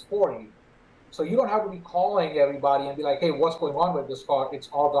follow-ups for you. So you don't have to be calling everybody and be like, hey, what's going on with this car? It's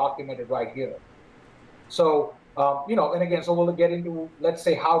all documented right here. So, and again, so we'll get into, let's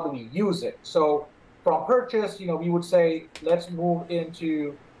say, how do we use it? So from purchase, we would say, let's move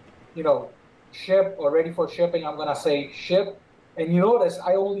into, ship or ready for shipping. I'm going to say ship. And you notice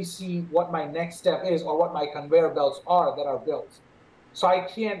I only see what my next step is or what my conveyor belts are that are built. So I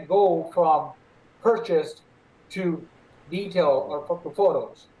can't go from purchased to detail or to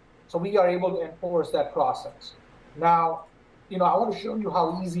photos. So we are able to enforce that process. Now, I want to show you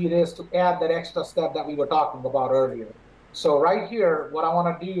how easy it is to add that extra step that we were talking about earlier. So right here, what I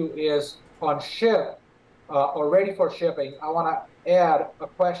want to do is on ship or ready for shipping, I want to add a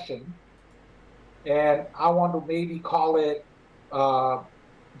question, and I want to maybe call it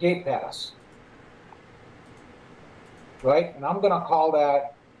gate pass, right? And I'm going to call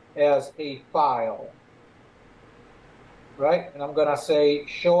that as a file, right? And I'm going to say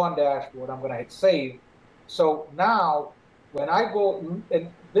show on dashboard. I'm going to hit save. So now when I go, and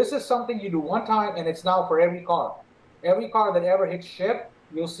this is something you do one time, and it's now for every car. Every car that ever hits ship,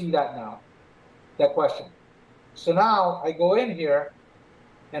 you'll see that now, that question. So now I go in here,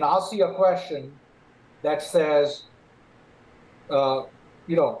 and I'll see a question that says,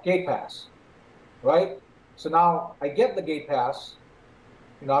 gate pass, right? So now I get the gate pass.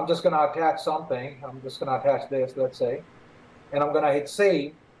 I'm just going to attach something. I'm just going to attach this, let's say, and I'm going to hit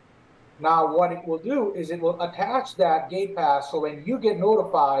save. Now what it will do is it will attach that gate pass, so when you get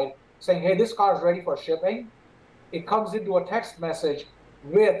notified saying, hey, this car is ready for shipping, it comes into a text message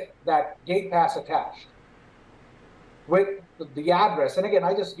with that gate pass attached, with the address. And again,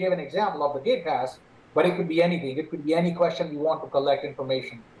 I just gave an example of the gate pass, but it could be anything. It could be any question you want to collect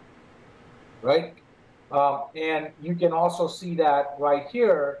information, right? And you can also see that right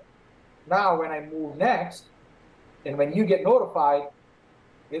here. Now, when I move next, and when you get notified,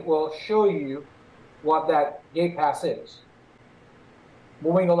 it will show you what that gate pass is.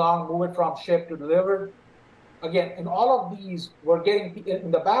 Moving along, move it from shipped to delivered. Again, in all of these, we're getting,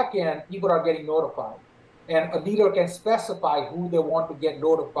 in the back end, people are getting notified. And a dealer can specify who they want to get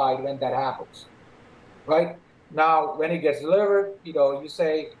notified when that happens. Right? Now, when it gets delivered, you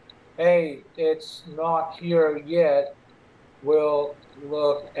say, hey, it's not here yet. We'll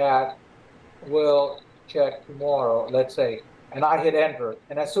check tomorrow, let's say. And I hit enter.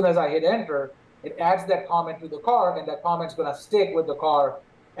 And as soon as I hit enter, it adds that comment to the car, and that comment's going to stick with the car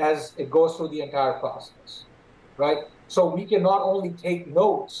as it goes through the entire process. Right? So we can not only take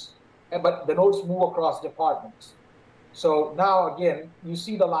notes, but the notes move across departments. So now, again, you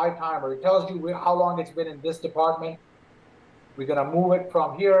see the live timer. It tells you how long it's been in this department. We're going to move it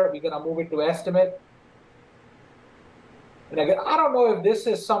from here. We're going to move it to estimate. And again, I don't know if this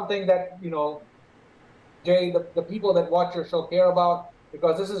is something that, Jay, the people that watch your show care about,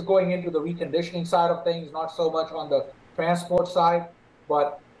 because this is going into the reconditioning side of things, not so much on the transport side,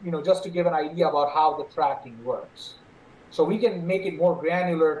 but, just to give an idea about how the tracking works. So we can make it more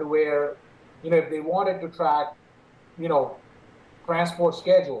granular to where, if they wanted to track, transport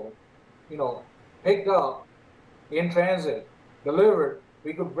schedule, picked up, in transit, delivered,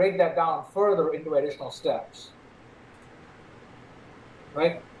 we could break that down further into additional steps,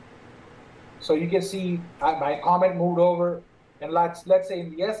 right? So you can see my comment moved over, and let's say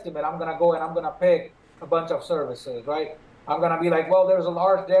in the estimate, I'm going to go and I'm going to pick a bunch of services, right? I'm going to be like, well, there's a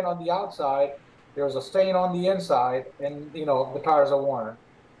large dent on the outside, there's a stain on the inside, and the tires are worn.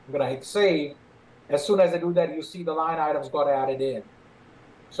 I'm going to hit save. As soon as I do that, you see the line items got added in.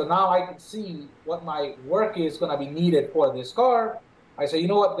 So now I can see what my work is going to be needed for this car. I say, you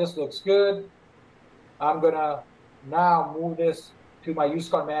know what, this looks good. I'm going to now move this to my used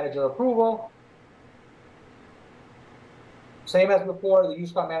car manager approval. Same as before, the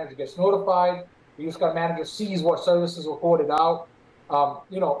used car manager gets notified. The used car manager sees what services were quoted out.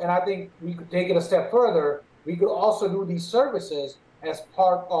 And I think we could take it a step further. We could also do these services as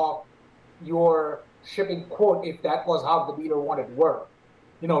part of your shipping quote if that was how the dealer wanted to work.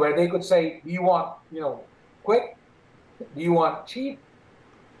 You know, where they could say, do you want, you know, quick? Do you want cheap?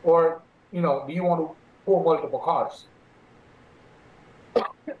 Or, you know, do you want to pull multiple cars?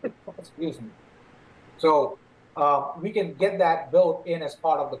 Excuse me. So we can get that built in as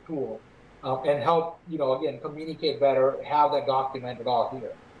part of the tool and help, you know, again, communicate better, have that documented all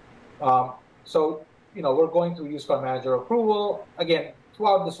here. So, you know, we're going through used car manager approval. Again,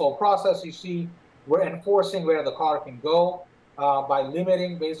 throughout this whole process, you see we're enforcing where the car can go by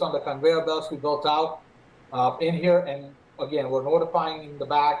limiting based on the conveyor belts we built out in here. And again, we're notifying in the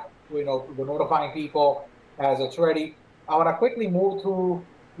back, you know, we're notifying people as it's ready. I want to quickly move through,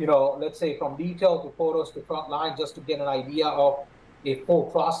 you know, let's say from detail to photos to front line just to get an idea of a full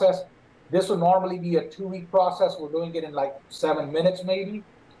process. This would normally be a 2-week process. We're doing it in like 7 minutes maybe.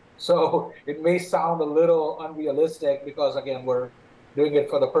 So it may sound a little unrealistic because, again, we're doing it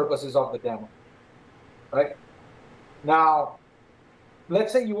for the purposes of the demo, right? Now,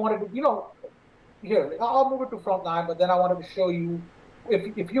 let's say you wanted to, you know, here, I'll move it to frontline, but then I wanted to show you,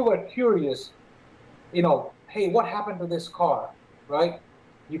 if you were curious, you know, hey, what happened to this car, right?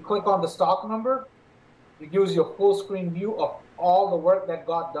 You click on the stock number, it gives you a full screen view of all the work that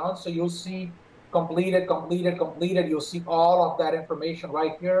got done. So you'll see completed, completed, completed. You'll see all of that information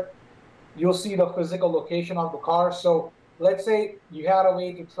right here. You'll see the physical location of the car. So let's say you had a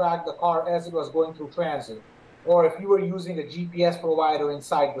way to track the car as it was going through transit. Or if you were using a GPS provider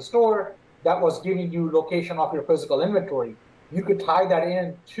inside the store that was giving you location of your physical inventory, you could tie that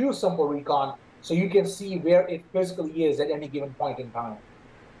in to Simple Recon so you can see where it physically is at any given point in time,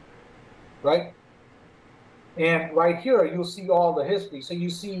 right? And right here, you'll see all the history. So you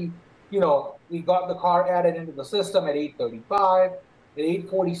see, you know, we got the car added into the system at 8:35. At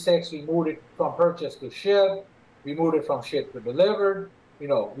 8:46, we moved it from purchase to ship. We moved it from ship to delivered. You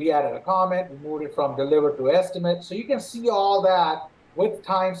know, we added a comment. We moved it from delivered to estimate. So you can see all that with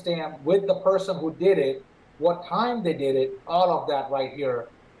timestamp, with the person who did it, what time they did it, all of that right here.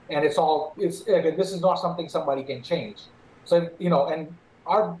 And it's all, this is not something somebody can change. So, you know, and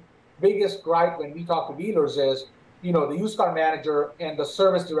our biggest gripe when we talk to dealers is, you know, the used car manager and the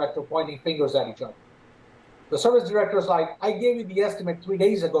service director pointing fingers at each other. The service director is like, I gave you the estimate 3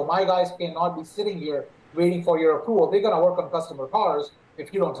 days ago. My guys cannot be sitting here waiting for your approval. They're going to work on customer cars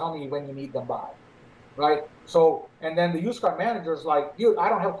if you don't tell me when you need them by, right? So, and then the used car manager is like, dude, I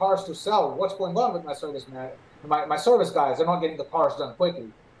don't have cars to sell. What's going on with my service my service guys? They're not getting the cars done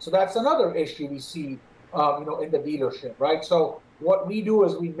quickly. So that's another issue we see, you know, in the dealership, right? So what we do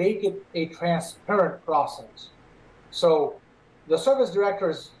is we make it a transparent process. So the service director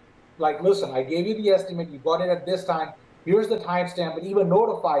is like, listen, I gave you the estimate, you got it at this time, here's the timestamp, and even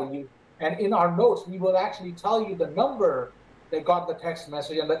notify you. And in our notes, we will actually tell you the number that got the text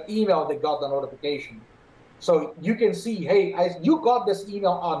message and the email that got the notification. So you can see, hey, you got this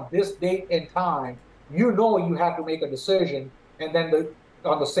email on this date and time, you know you have to make a decision. And then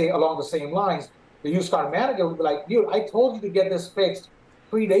along the same lines, the used car manager would be like, dude, I told you to get this fixed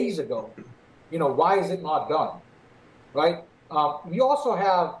 3 days ago. You know, why is it not done, right? We also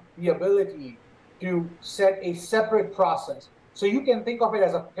have the ability to set a separate process. So you can think of it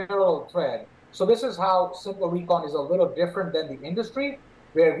as a parallel thread. So this is how Simple Recon is a little different than the industry,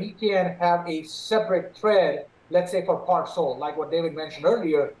 where we can have a separate thread, let's say for parts sold, like what David mentioned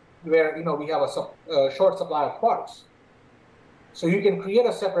earlier, where, you know, we have a short supply of parts. So you can create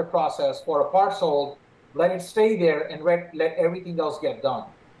a separate process for a part sold, let it stay there, and let everything else get done.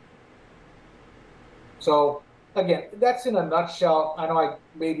 So again, that's in a nutshell. I know I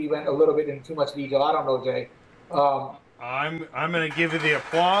maybe went a little bit into too much detail. I don't know, Jay. I'm going to give you the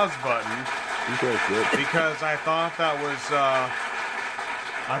applause button because I thought that was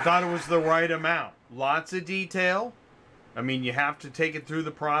it was the right amount. Lots of detail. I mean, you have to take it through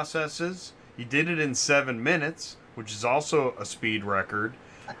the processes. You did it in 7 minutes, which is also a speed record.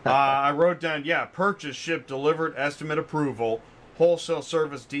 I wrote down, yeah, purchase, ship, delivered, estimate, approval, wholesale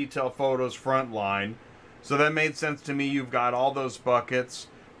service, detail, photos, front line. So that made sense to me. You've got all those buckets.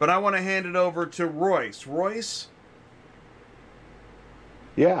 But I want to hand it over to Royce. Royce?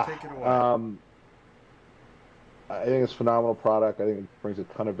 Yeah. Take it away. I think it's a phenomenal product. I think it brings a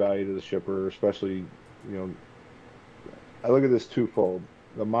ton of value to the shipper, especially, you know, I look at this twofold.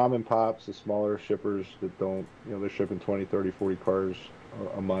 The mom and pops, the smaller shippers that don't, you know, they're shipping 20, 30, 40 cars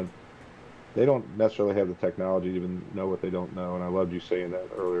a month. They don't necessarily have the technology to even know what they don't know. And I loved you saying that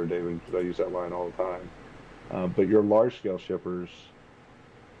earlier, David, because I use that line all the time. But your large scale shippers,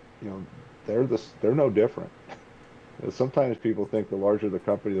 you know, they're no different. Sometimes people think the larger the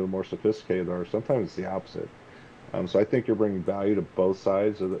company, the more sophisticated they are. Sometimes it's the opposite. So I think you're bringing value to both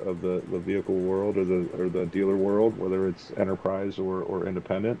sides of the vehicle world or the dealer world, whether it's enterprise or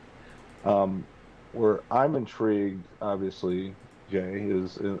independent. Where I'm intrigued, obviously, Jay,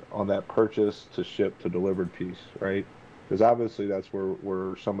 is on that purchase to ship to delivered piece, right? Because obviously that's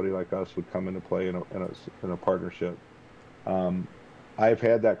where somebody like us would come into play in a partnership. Um, I've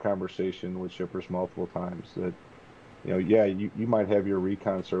had that conversation with shippers multiple times that, yeah, you might have your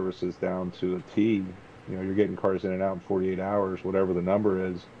recon services down to a T. You're getting cars in and out in 48 hours, whatever the number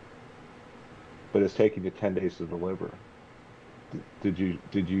is, but it's taking you 10 days to deliver.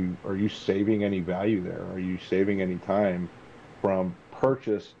 Are you saving any value there? Are you saving any time from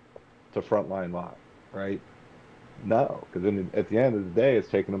purchase to frontline lot, right? No, because at the end of the day, it's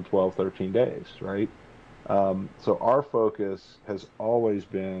taking them 12, 13 days, right? So our focus has always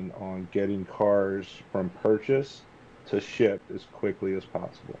been on getting cars from purchase to ship as quickly as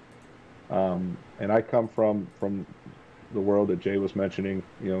possible. And I come from the world that Jay was mentioning,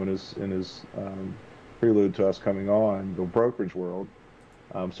 in his prelude to us coming on, the brokerage world.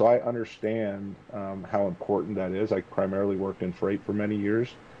 So I understand how important that is. I primarily worked in freight for many years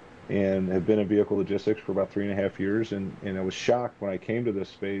and have been in vehicle logistics for about 3.5 years. And I was shocked when I came to this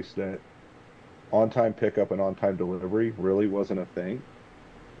space that on-time pickup and on-time delivery really wasn't a thing.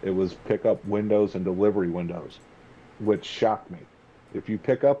 It was pickup windows and delivery windows, which shocked me. If you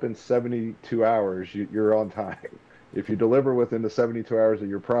pick up in 72 hours, you're on time. If you deliver within the 72 hours that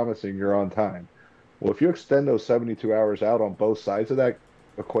you're promising, you're on time. Well, if you extend those 72 hours out on both sides of that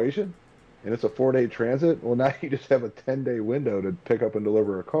equation, and it's a 4-day transit, well, now you just have a 10-day window to pick up and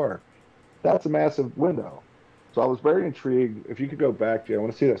deliver a car. That's a massive window. So I was very intrigued. If you could go back, Jay, I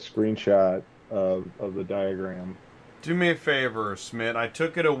want to see that screenshot of the diagram. Do me a favor, SMIT. I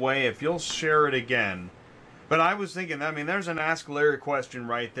took it away. If you'll share it again. But I was thinking, there's an Ask Larry question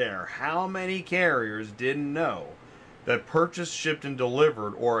right there. How many carriers didn't know that purchased, shipped, and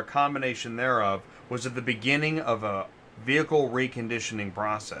delivered, or a combination thereof, was at the beginning of a vehicle reconditioning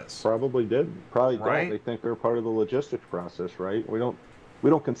process? Probably didn't. Probably right? Don't. They think they're part of the logistics process, right? We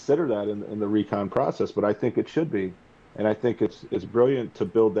don't consider that in the recon process, but I think it should be, and I think it's brilliant to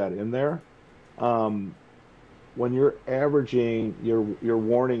build that in there. When you're averaging your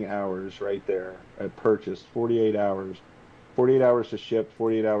warning hours right there at purchase, 48 hours, 48 hours to ship,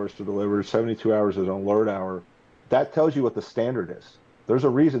 48 hours to deliver, 72 hours is an alert hour. That tells you what the standard is. There's a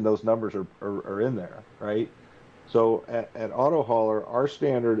reason those numbers are in there, right? So at Auto Hauler, our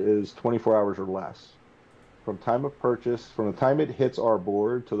standard is 24 hours or less. From time of purchase, from the time it hits our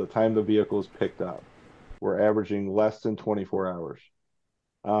board to the time the vehicle is picked up, we're averaging less than 24 hours.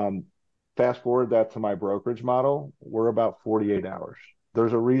 Fast forward that to my brokerage model, we're about 48 hours.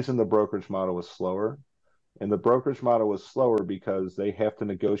 There's a reason the brokerage model is slower. And the brokerage model was slower because they have to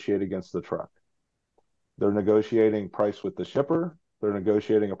negotiate against the truck. They're negotiating price with the shipper. They're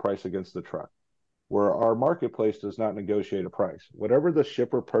negotiating a price against the truck. Where our marketplace does not negotiate a price. Whatever the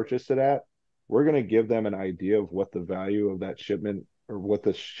shipper purchased it at, we're going to give them an idea of what the value of that shipment or what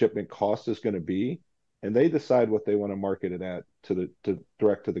the shipment cost is going to be. And they decide what they want to market it at to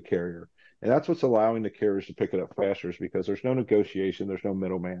direct to the carrier. And that's what's allowing the carriers to pick it up faster, is because there's no negotiation, there's no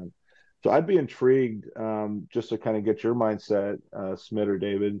middleman. So I'd be intrigued just to kind of get your mindset, SMIT or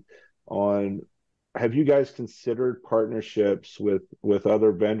David, on, have you guys considered partnerships with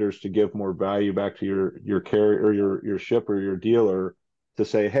other vendors to give more value back to your carrier or your shipper, your dealer, to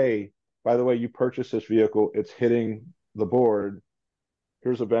say, hey, by the way, you purchased this vehicle, it's hitting the board.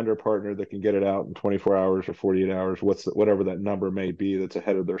 Here's a vendor partner that can get it out in 24 hours or 48 hours, whatever that number may be that's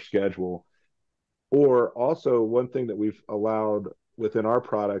ahead of their schedule. Or also, one thing that we've allowed within our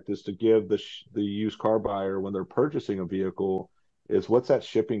product is to give the used car buyer, when they're purchasing a vehicle, is what's that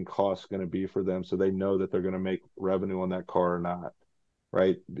shipping cost going to be for them, so they know that they're going to make revenue on that car or not,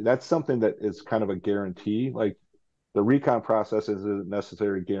 right? That's something that is kind of a guarantee. Like the recon process isn't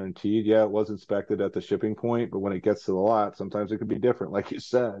necessarily guaranteed. Yeah, it was inspected at the shipping point, but when it gets to the lot, sometimes it could be different, like you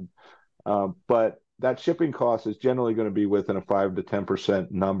said. But that shipping cost is generally going to be within a 5 to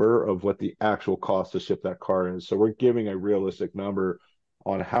 10% number of what the actual cost to ship that car is. So we're giving a realistic number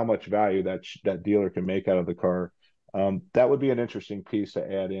on how much value that dealer can make out of the car. That would be an interesting piece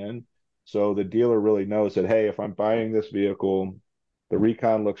to add in. So the dealer really knows that, hey, if I'm buying this vehicle, the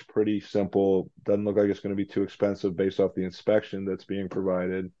recon looks pretty simple, doesn't look like it's going to be too expensive based off the inspection that's being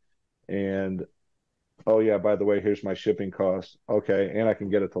provided. And, oh yeah, by the way, here's my shipping cost. Okay, and I can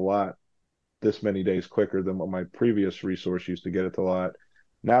get it to lot this many days quicker than what my previous resource used to get it to lot.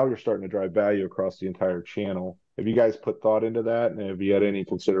 Now you're starting to drive value across the entire channel. Have you guys put thought into that? And have you had any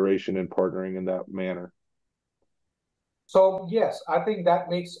consideration in partnering in that manner? So yes, I think that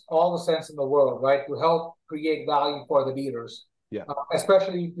makes all the sense in the world, right? To help create value for the dealers. Yeah.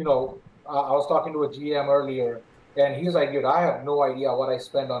 Especially, I was talking to a GM earlier, and he's like, dude, I have no idea what I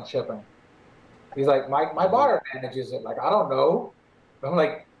spend on shipping. He's like, my buyer manages it. Like, I don't know. I'm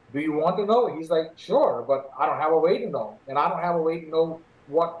like, do you want to know? He's like, sure, but I don't have a way to know. And I don't have a way to know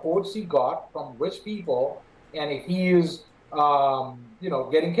what quotes he got from which people, and if he is,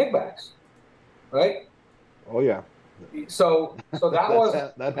 getting kickbacks, right? Oh, yeah. So that was...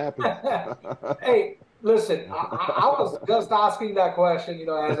 that happened. Hey, listen, I was just asking that question,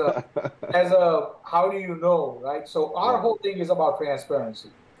 as a how do you know, right? So our whole thing is about transparency.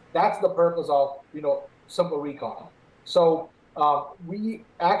 That's the purpose of, Simple Recon. So we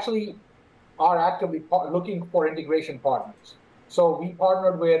actually are actively looking for integration partners. So we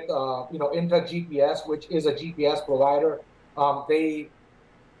partnered with, InTouch GPS, which is a GPS provider. They,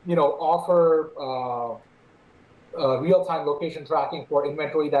 offer real-time location tracking for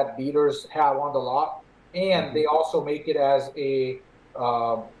inventory that dealers have on the lot, and they also make it as a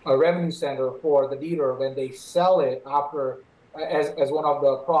revenue center for the dealer when they sell it after as one of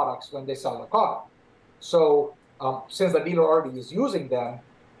the products when they sell the car. So since the dealer already is using them,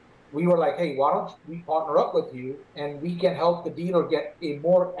 we were like, hey, why don't we partner up with you, and we can help the dealer get a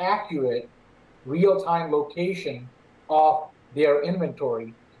more accurate real-time location of their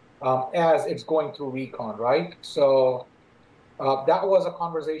inventory as it's going through Recon, right? So that was a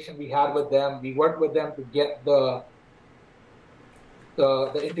conversation we had with them. We worked with them to get the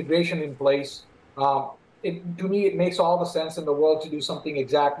integration in place. To me, it makes all the sense in the world to do something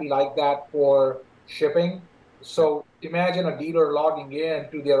exactly like that for shipping. So imagine a dealer logging in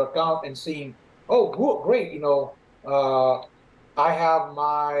to their account and seeing, oh, cool, great, I have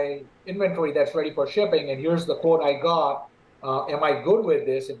my inventory that's ready for shipping, and here's the quote I got. Am I good with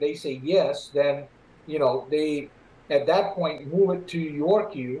this? If they say yes, then they at that point move it to your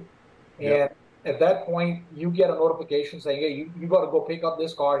queue, and at that point you get a notification saying, hey, you got to go pick up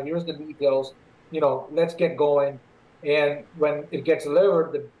this car. Here's the details. Let's get going. And when it gets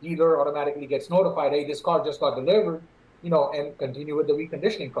delivered, the dealer automatically gets notified, hey, this car just got delivered, and continue with the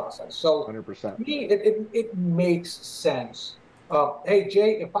reconditioning process. So 100%. To me, it makes sense. Hey,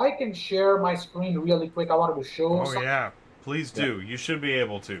 Jay, if I can share my screen really quick, I wanted to show something. Yeah, please do. You should be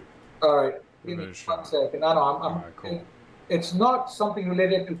able to. All right. Give me 1 second. I know I'm right, cool. It's not something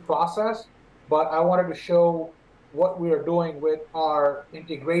related to process, but I wanted to show what we are doing with our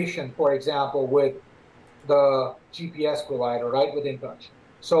integration, for example, with the GPS provider, right, with InTouch.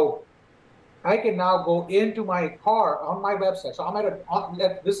 So I can now go into my car on my website. So I'm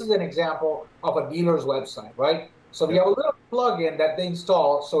this is an example of a dealer's website, right? So we have a little plugin that they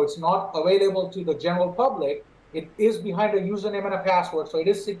install, so it's not available to the general public. It is behind a username and a password, so it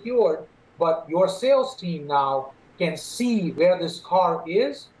is secured, but your sales team now can see where this car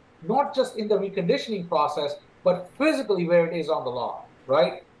is, not just in the reconditioning process, but physically where it is on the lot,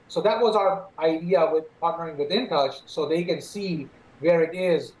 right? So that was our idea with partnering with InTouch, so they can see where it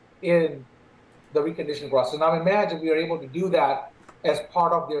is in the reconditioning process. Now imagine we are able to do that as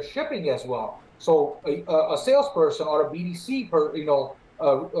part of their shipping as well. So a salesperson or a BDC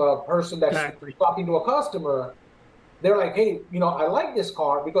person that's talking to a customer, they're like, hey, I like this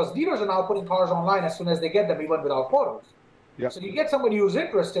car, because dealers are now putting cars online as soon as they get them, even without photos. Yep. So you get somebody who's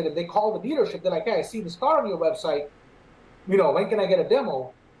interested, and they call the dealership. They're like, hey, I see this car on your website. When can I get a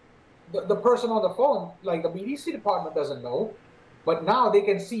demo? The person on the phone, like the BDC department, doesn't know. But now they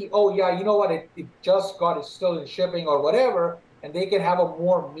can see, oh, yeah, you know what? It just got, it's still in shipping or whatever. And they can have a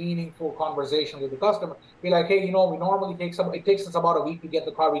more meaningful conversation with the customer. Be like, hey, we normally it takes us about a week to get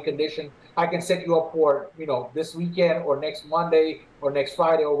the car reconditioned. I can set you up for, this weekend or next Monday or next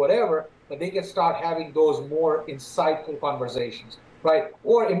Friday or whatever. But they can start having those more insightful conversations, right?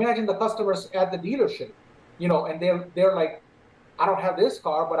 Or imagine the customers at the dealership, and they're like, I don't have this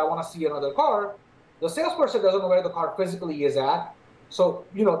car, but I want to see another car. The salesperson doesn't know where the car physically is at. So,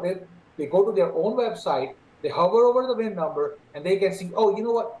 they go to their own website, they hover over the VIN number, and they can see, oh, you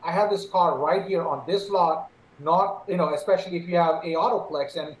know what? I have this car right here on this lot, not, especially if you have a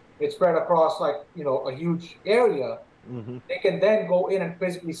Autoplex and it's spread across like, a huge area. Mm-hmm. They can then go in and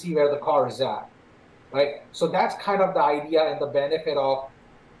physically see where the car is at, right? So that's kind of the idea and the benefit of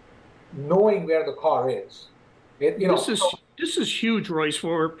knowing where the car is. This is huge, Royce,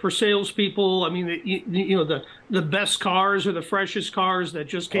 for salespeople. I mean, the best cars are the freshest cars that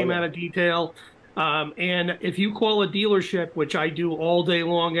just came out of detail. And if you call a dealership, which I do all day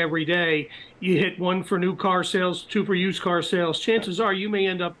long, every day, you hit 1 for new car sales, 2 for used car sales. Chances are you may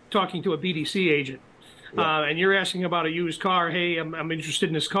end up talking to a BDC agent, and you're asking about a used car. Hey, I'm interested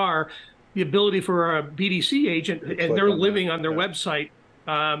in this car. The ability for a BDC agent, and they're living on their website.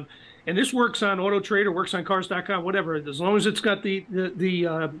 And this works on Auto Trader, works on Cars.com, whatever. As long as it's got the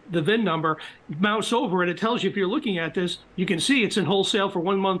VIN number, mouse over it. It tells you if you're looking at this. You can see it's in wholesale for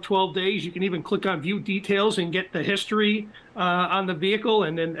 1 month, 12 days. You can even click on View Details and get the history on the vehicle.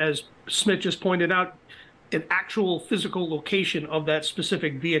 And then, as Smith just pointed out, an actual physical location of that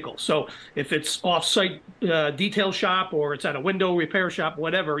specific vehicle. So if it's off-site detail shop or it's at a window repair shop,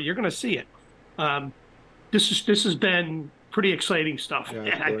 whatever, you're going to see it. This has been pretty exciting stuff.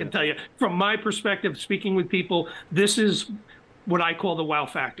 Yeah, I can tell you, from my perspective, speaking with people, this is what I call the wow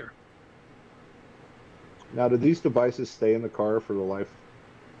factor. Now, do these devices stay in the car for the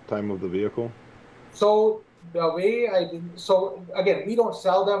lifetime of the vehicle? So the way so again, we don't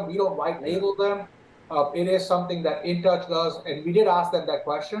sell them, we don't white label them. It is something that InTouch does, and we did ask them that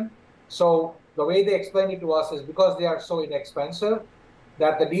question. So the way they explain it to us is because they are so inexpensive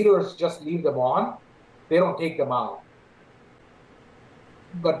that the dealers just leave them on. They don't take them out.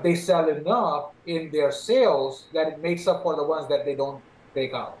 But they sell enough in their sales that it makes up for the ones that they don't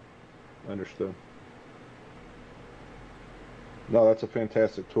take out. Understood. No, that's a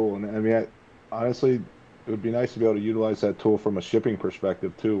fantastic tool. And I mean, honestly, it would be nice to be able to utilize that tool from a shipping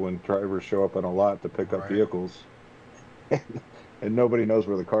perspective too, when drivers show up on a lot to pick up vehicles and nobody knows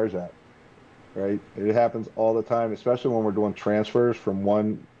where the car's at, right? It happens all the time, especially when we're doing transfers from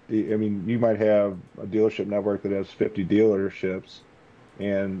one. I mean, you might have a dealership network that has 50 dealerships,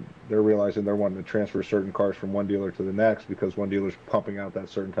 and they're realizing they're wanting to transfer certain cars from one dealer to the next because one dealer's pumping out that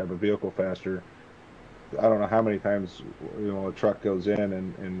certain type of vehicle faster. I don't know how many times, you know, a truck goes in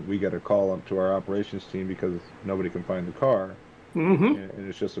and we get a call up to our operations team because nobody can find the car. And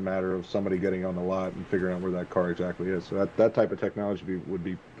it's just a matter of somebody getting on the lot and figuring out where that car exactly is. So that type of technology would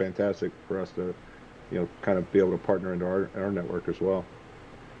be fantastic for us to, you know, kind of be able to partner into our network as well.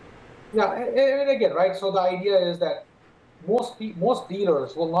 Yeah, and again, right, so the idea is that most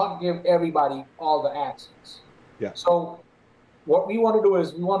dealers will not give everybody all the access. Yeah. So what we want to do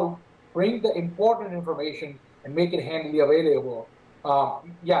is we want to bring the important information and make it handily available.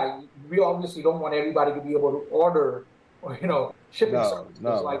 Yeah, we obviously don't want everybody to be able to order, or, you know, shipping services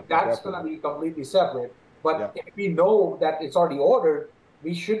like that's going to be completely separate. But if we know that it's already ordered,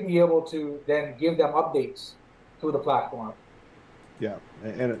 we should be able to then give them updates through the platform. Yeah,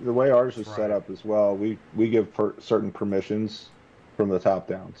 and the way ours is set up as well, we give certain permissions from the top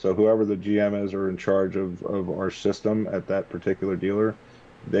down. So whoever the GM is or in charge of our system at that particular dealer,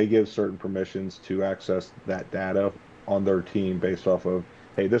 they give certain permissions to access that data on their team based off of,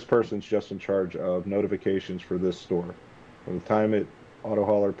 hey, this person's just in charge of notifications for this store. From the time auto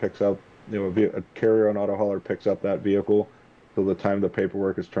hauler picks up, you know, a carrier on auto hauler picks up that vehicle till the time the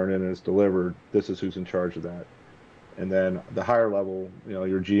paperwork is turned in and is delivered, this is who's in charge of that. And then the higher level, you know,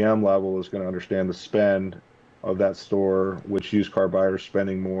 your GM level is going to understand the spend of that store, which used car buyers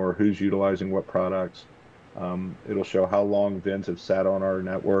spending more, who's utilizing what products. It'll show how long VINs have sat on our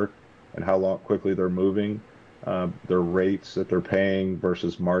network and how quickly they're moving, their rates that they're paying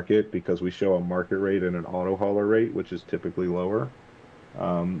versus market, because we show a market rate and an auto hauler rate, which is typically lower.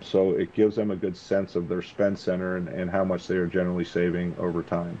 So it gives them a good sense of their spend center and how much they are generally saving over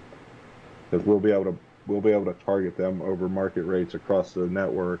time. Because we'll be able to target them over market rates across the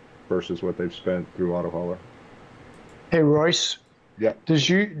network versus what they've spent through auto hauler. Hey, Royce. Yeah. Do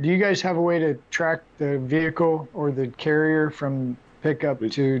you guys have a way to track the vehicle or the carrier from pickup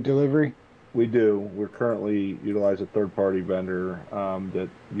to delivery? We do. We're currently utilize a third-party vendor that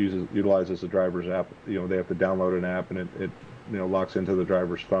utilizes the driver's app. You know, they have to download an app and it you know, locks into the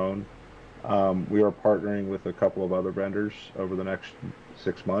driver's phone. We are partnering with a couple of other vendors over the next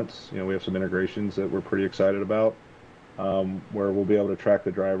 6 months. You know, we have some integrations that we're pretty excited about, where we'll be able to track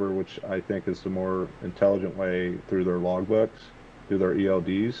the driver, which I think is the more intelligent way, through their logbooks, through their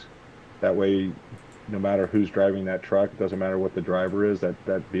ELDs. That way, no matter who's driving that truck, it doesn't matter what the driver is, that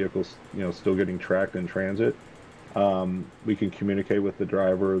vehicle's, you know, still getting tracked in transit. We can communicate with the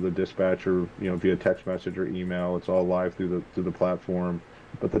driver or the dispatcher, you know, via text message or email. It's all live through the platform.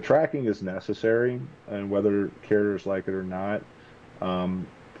 But the tracking is necessary, and whether carriers like it or not,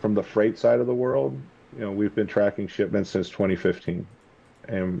 from the freight side of the world, you know, we've been tracking shipments since 2015,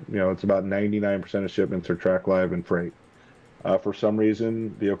 and you know, it's about 99% of shipments are tracked live in freight. For some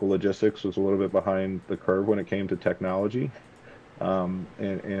reason, vehicle logistics was a little bit behind the curve when it came to technology,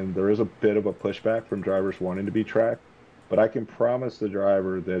 and there is a bit of a pushback from drivers wanting to be tracked. But I can promise the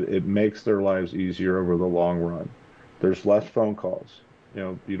driver that it makes their lives easier over the long run. There's less phone calls. You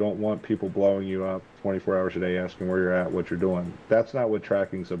know, you don't want people blowing you up 24 hours a day asking where you're at, what you're doing. That's not what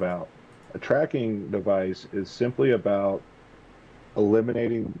tracking's about. A tracking device is simply about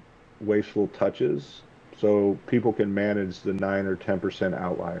eliminating wasteful touches so people can manage the 9 or 10%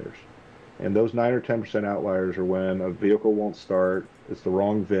 outliers. And those 9 or 10% outliers are when a vehicle won't start, it's the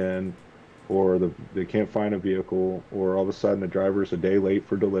wrong VIN, or they can't find a vehicle, or all of a sudden the driver's a day late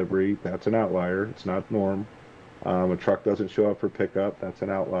for delivery. That's an outlier. It's not norm. A truck doesn't show up for pickup. That's an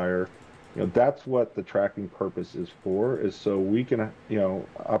outlier. That's what the tracking purpose is for, is so we can,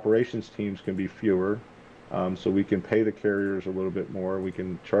 operations teams can be fewer, so we can pay the carriers a little bit more. We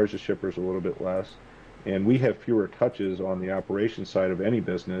can charge the shippers a little bit less. And we have fewer touches on the operations side of any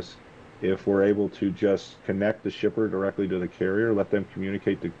business if we're able to just connect the shipper directly to the carrier, let them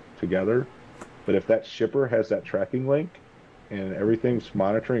communicate together. But if that shipper has that tracking link and everything's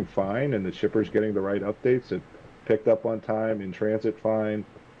monitoring fine and the shipper's getting the right updates, it picked up on time, in transit fine,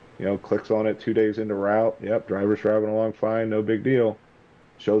 clicks on it 2 days into route, yep, driver's driving along fine, no big deal,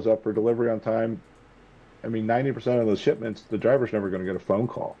 shows up for delivery on time. I mean, 90% of those shipments, the driver's never going to get a phone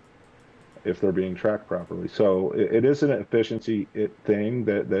call if they're being tracked properly. So it is an efficiency thing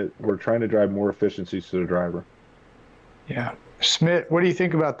that we're trying to drive more efficiencies to the driver. Yeah. SMIT, what do you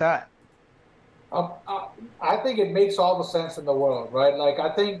think about that? I think it makes all the sense in the world, right? Like,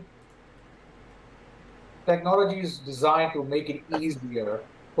 I think technology is designed to make it easier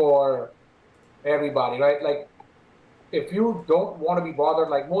for everybody, right? Like, if you don't want to be bothered,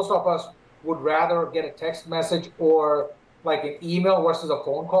 like most of us would rather get a text message or like an email versus a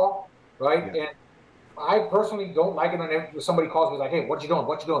phone call, right? Yeah. And I personally don't like it when somebody calls me like, hey, what you doing?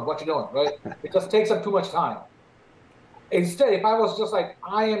 What you doing? What you doing? Right? It just takes up too much time. Instead, if I was just like,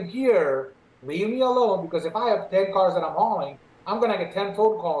 I am here, leave me alone, because if I have 10 cars that I'm hauling, I'm going to get 10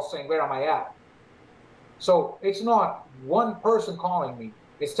 phone calls saying, where am I at? So it's not one person calling me.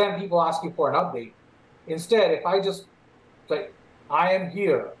 It's 10 people asking for an update. Instead, if I just say, I am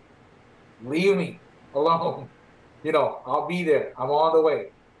here, leave me alone, I'll be there. I'm on the way.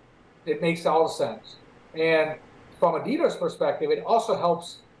 It makes all sense. And from a dealer's perspective, it also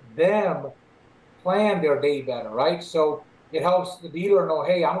helps them plan their day better, right? So it helps the dealer know,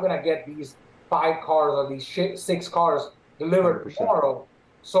 hey, I'm going to get these 5 cars or these 6 cars delivered 100%. Tomorrow.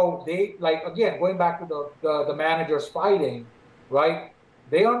 So they, like, again, going back to the managers fighting, right?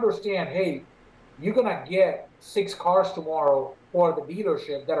 They understand, hey, you're going to get 6 cars tomorrow for the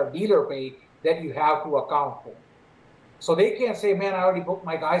dealership that are dealer paid that you have to account for. So they can't say, man, I already booked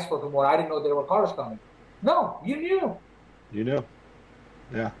my guys for tomorrow. I didn't know there were cars coming. No, you knew. You knew.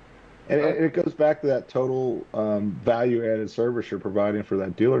 Yeah. And it goes back to that total value-added service you're providing for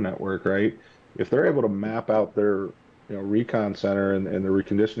that dealer network, right? If they're able to map out their recon center and the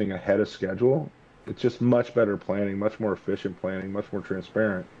reconditioning ahead of schedule, it's just much better planning, much more efficient planning, much more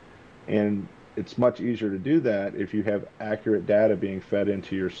transparent. And it's much easier to do that if you have accurate data being fed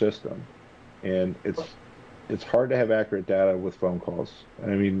into your system. And it's hard to have accurate data with phone calls. I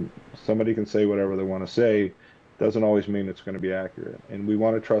mean, somebody can say whatever they want to say, doesn't always mean it's going to be accurate. And we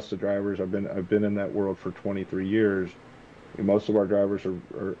want to trust the drivers. I've been in that world for 23 years. Most of our drivers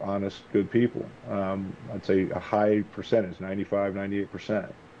are honest, good people. I'd say a high percentage, 95,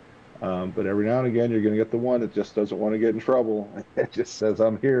 98%. But every now and again, you're going to get the one that just doesn't want to get in trouble. It just says,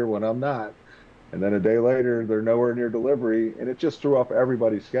 I'm here when I'm not. And then a day later, they're nowhere near delivery, and it just threw off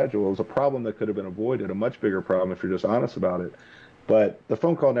everybody's schedule. It was a problem that could have been avoided, a much bigger problem if you're just honest about it. But the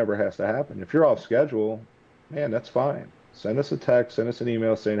phone call never has to happen. If you're off schedule, man, that's fine. Send us a text, send us an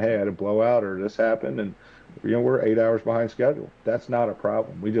email saying, hey, I had a blowout or this happened, and we're 8 hours behind schedule. That's not a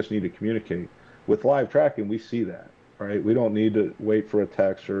problem. We just need to communicate. With live tracking, we see that, right? We don't need to wait for a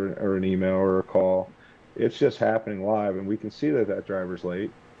text or an email or a call. It's just happening live, and we can see that driver's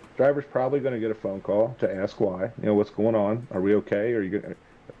late. Driver's probably going to get a phone call to ask why. What's going on? Are we okay?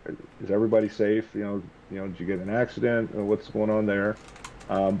 Is everybody safe? Did you get an accident? What's going on there?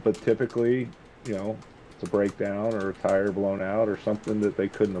 But typically, it's a breakdown or a tire blown out or something that they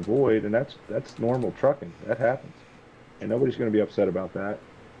couldn't avoid, and that's normal trucking. That happens, and nobody's going to be upset about that.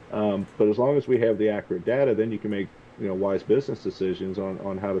 But as long as we have the accurate data, then you can make wise business decisions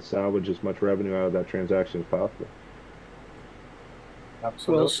on how to salvage as much revenue out of that transaction as possible.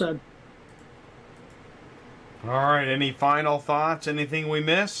 Absolutely. Well said. All right. Any final thoughts? Anything we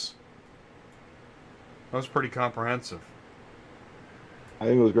miss? That was pretty comprehensive. I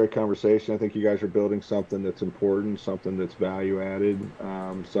think it was a great conversation. I think you guys are building something that's important, something that's value added,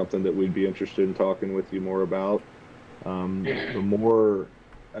 something that we'd be interested in talking with you more about. The more,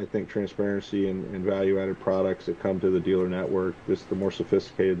 I think, transparency and value added products that come to the dealer network, the more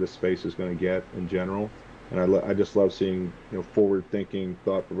sophisticated this space is going to get in general. And I just love seeing forward-thinking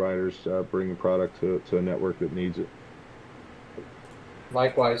thought providers bringing product to a network that needs it.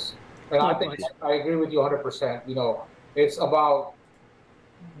 Likewise. And I think I agree with you 100%. It's about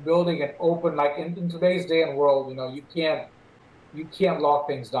building an open, like in today's day and world, you can't you can't lock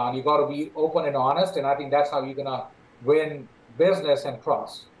things down. You got to be open and honest, and I think that's how you're gonna win business and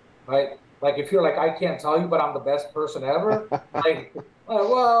trust, right? Like if you're like, I can't tell you, but I'm the best person ever. Like,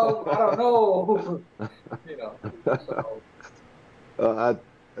 well, I don't know, you know. So.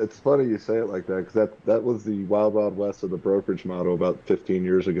 It's funny you say it like that, because that was the wild, wild west of the brokerage model about 15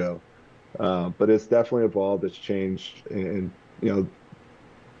 years ago. But it's definitely evolved. It's changed, and you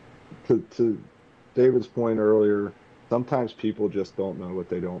know, to David's point earlier, sometimes people just don't know what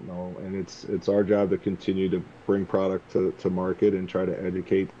they don't know, and it's our job to continue to bring product to market and try to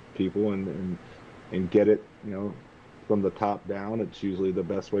educate people and get it, you know, from the top down. It's usually the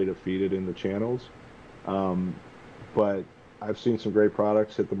best way to feed it in the channels. But I've seen some great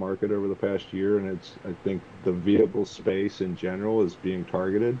products hit the market over the past year, and I think the vehicle space in general is being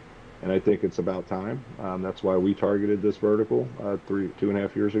targeted, and I think it's about time. That's why we targeted this vertical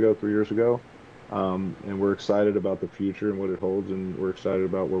 2.5 years ago, 3 years ago. And we're excited about the future and what it holds, and we're excited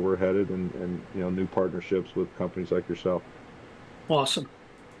about where we're headed, and you know, new partnerships with companies like yourself. Awesome.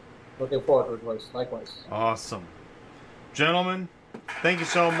 Looking forward to it, likewise. Awesome. Gentlemen, thank you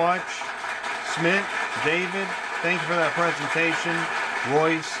so much. SMIT, David, thank you for that presentation.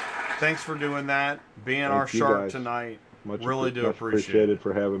 Royce, thanks for doing that, being our shark tonight. Really do appreciate it.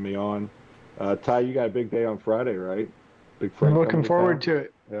 For having me on. Ty, you got a big day on Friday, right? Big I'm looking forward to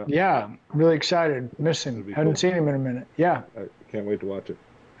it. Yeah, I'm really excited. Miss him. Hadn't seen him in a minute. Yeah. I can't wait to watch it.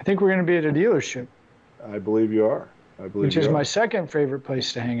 I think we're going to be at a dealership. I believe you are. Which is my second favorite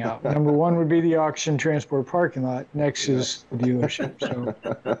place to hang out. Number one would be the auction transport parking lot. Next is the dealership. So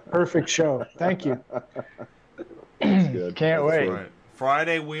perfect show. Thank you. Good. Can't wait. Right.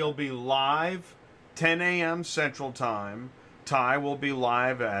 Friday we'll be live, 10 a.m. Central Time. Ty will be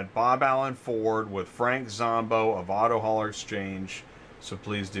live at Bob Allen Ford with Frank Zombo of Auto Hauler Exchange. So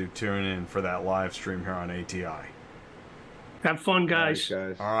please do tune in for that live stream here on ATI. Have fun, guys.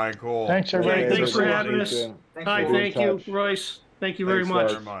 Thanks, guys. All right, cool. Thanks, everybody. Thanks for having us. Hi, thank you, Royce. Thank you very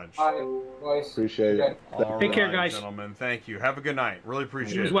much. Hi, Royce. Appreciate it. Take care, guys. Gentlemen. Thank you. Have a good night. Really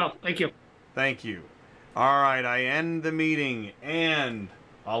appreciate it. You as well. Thank you. Thank you. All right, I end the meeting, and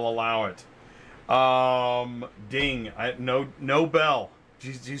I'll allow it. Ding. No bell.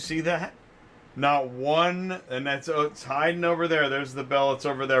 Did you see that? Not one, and it's hiding over there. There's the bell. It's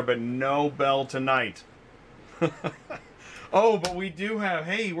over there, but no bell tonight. Oh, but we do have,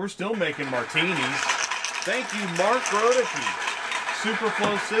 hey, we're still making martinis. Thank you, Mark Rodeke,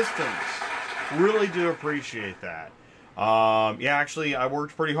 Superflow Systems. Really do appreciate that. Yeah, actually, I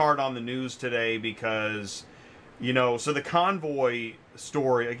worked pretty hard on the news today because, you know, so the convoy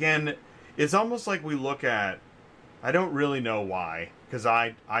story, again, it's almost like we look at, I don't really know why, because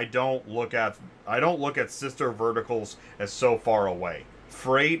I don't look at sister verticals as so far away.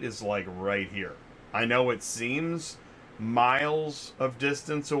 Freight is like right here. I know it seems miles of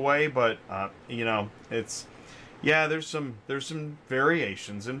distance away, but you know, it's, yeah, there's some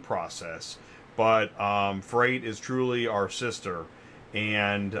variations in process, but freight is truly our sister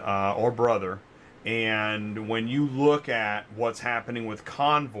and or brother. And when you look at what's happening with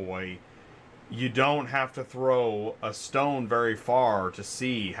convoy, you don't have to throw a stone very far to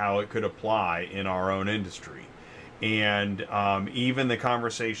see how it could apply in our own industry. And even the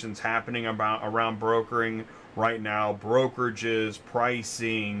conversations happening around brokering right now, brokerages,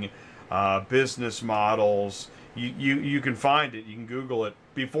 pricing, business models, you can find it, you can Google it.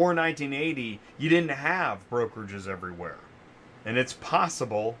 Before 1980, you didn't have brokerages everywhere. And it's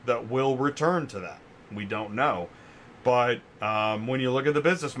possible that we'll return to that. We don't know. But when you look at the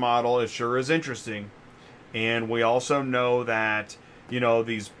business model, it sure is interesting. And we also know that, you know,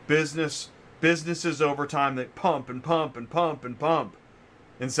 these businesses over time that pump and pump and pump and pump.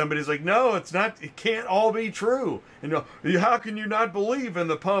 And somebody's like, no, it's not, it can't all be true. You know, how can you not believe in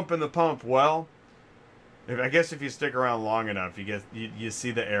the pump and the pump? Well, I guess if you stick around long enough, you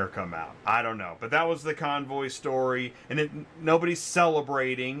see the air come out. I don't know. But that was the convoy story. And nobody's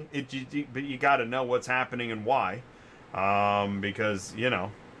celebrating it, but you got to know what's happening and why. Because, you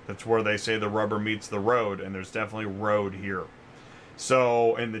know, that's where they say the rubber meets the road. And there's definitely road here.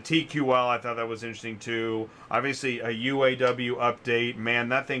 So, in the TQL, I thought that was interesting too. Obviously, a UAW update. Man,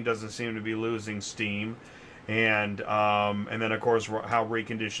 that thing doesn't seem to be losing steam. And then, of course, how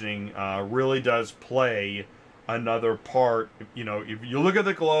reconditioning really does play another part. You know, if you look at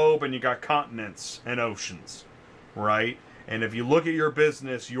the globe and you got continents and oceans, right? And if you look at your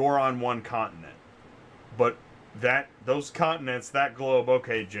business, you're on one continent. But those continents, that globe,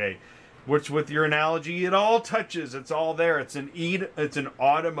 okay, Jay, which with your analogy, it all touches. It's all there. It's an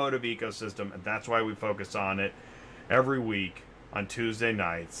automotive ecosystem, and that's why we focus on it every week. on Tuesday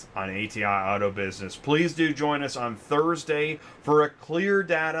nights on ATI Auto Business. Please do join us on Thursday for a Clear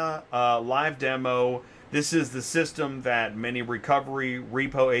Data live demo. This is the system that many recovery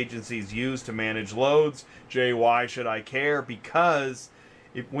repo agencies use to manage loads. Jay, why should I care? Because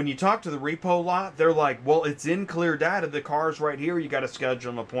when you talk to the repo lot, they're like, well, it's in Clear Data. The car's right here. You got to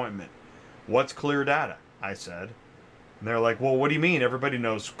schedule an appointment. What's Clear Data? I said. And they're like, well, what do you mean? Everybody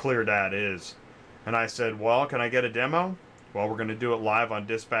knows Clear Data is. And I said, well, can I get a demo? Well, we're going to do it live on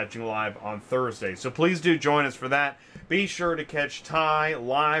Dispatching Live on Thursday. So please do join us for that. Be sure to catch Ty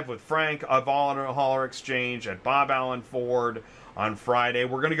live with Frank of Auto Hauler Exchange at Bob Allen Ford on Friday.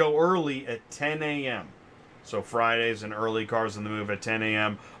 We're going to go early at 10 a.m. So Fridays and early Cars on the Move at 10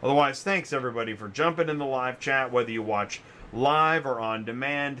 a.m. Otherwise, thanks everybody for jumping in the live chat, whether you watch live or on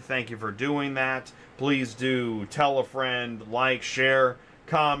demand. Thank you for doing that. Please do tell a friend, like, share,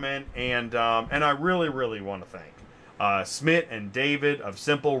 comment, and I really, really want to thank SMIT and David of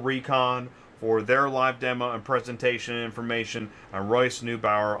Simple Recon for their live demo and presentation information, and Royce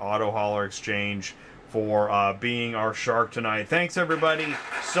Neubauer Auto Hauler Exchange for being our shark tonight. Thanks everybody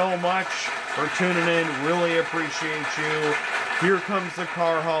so much for tuning in. Really appreciate you. Here comes the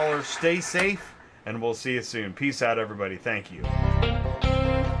car hauler. Stay safe, and we'll see you soon. Peace out, everybody. Thank you.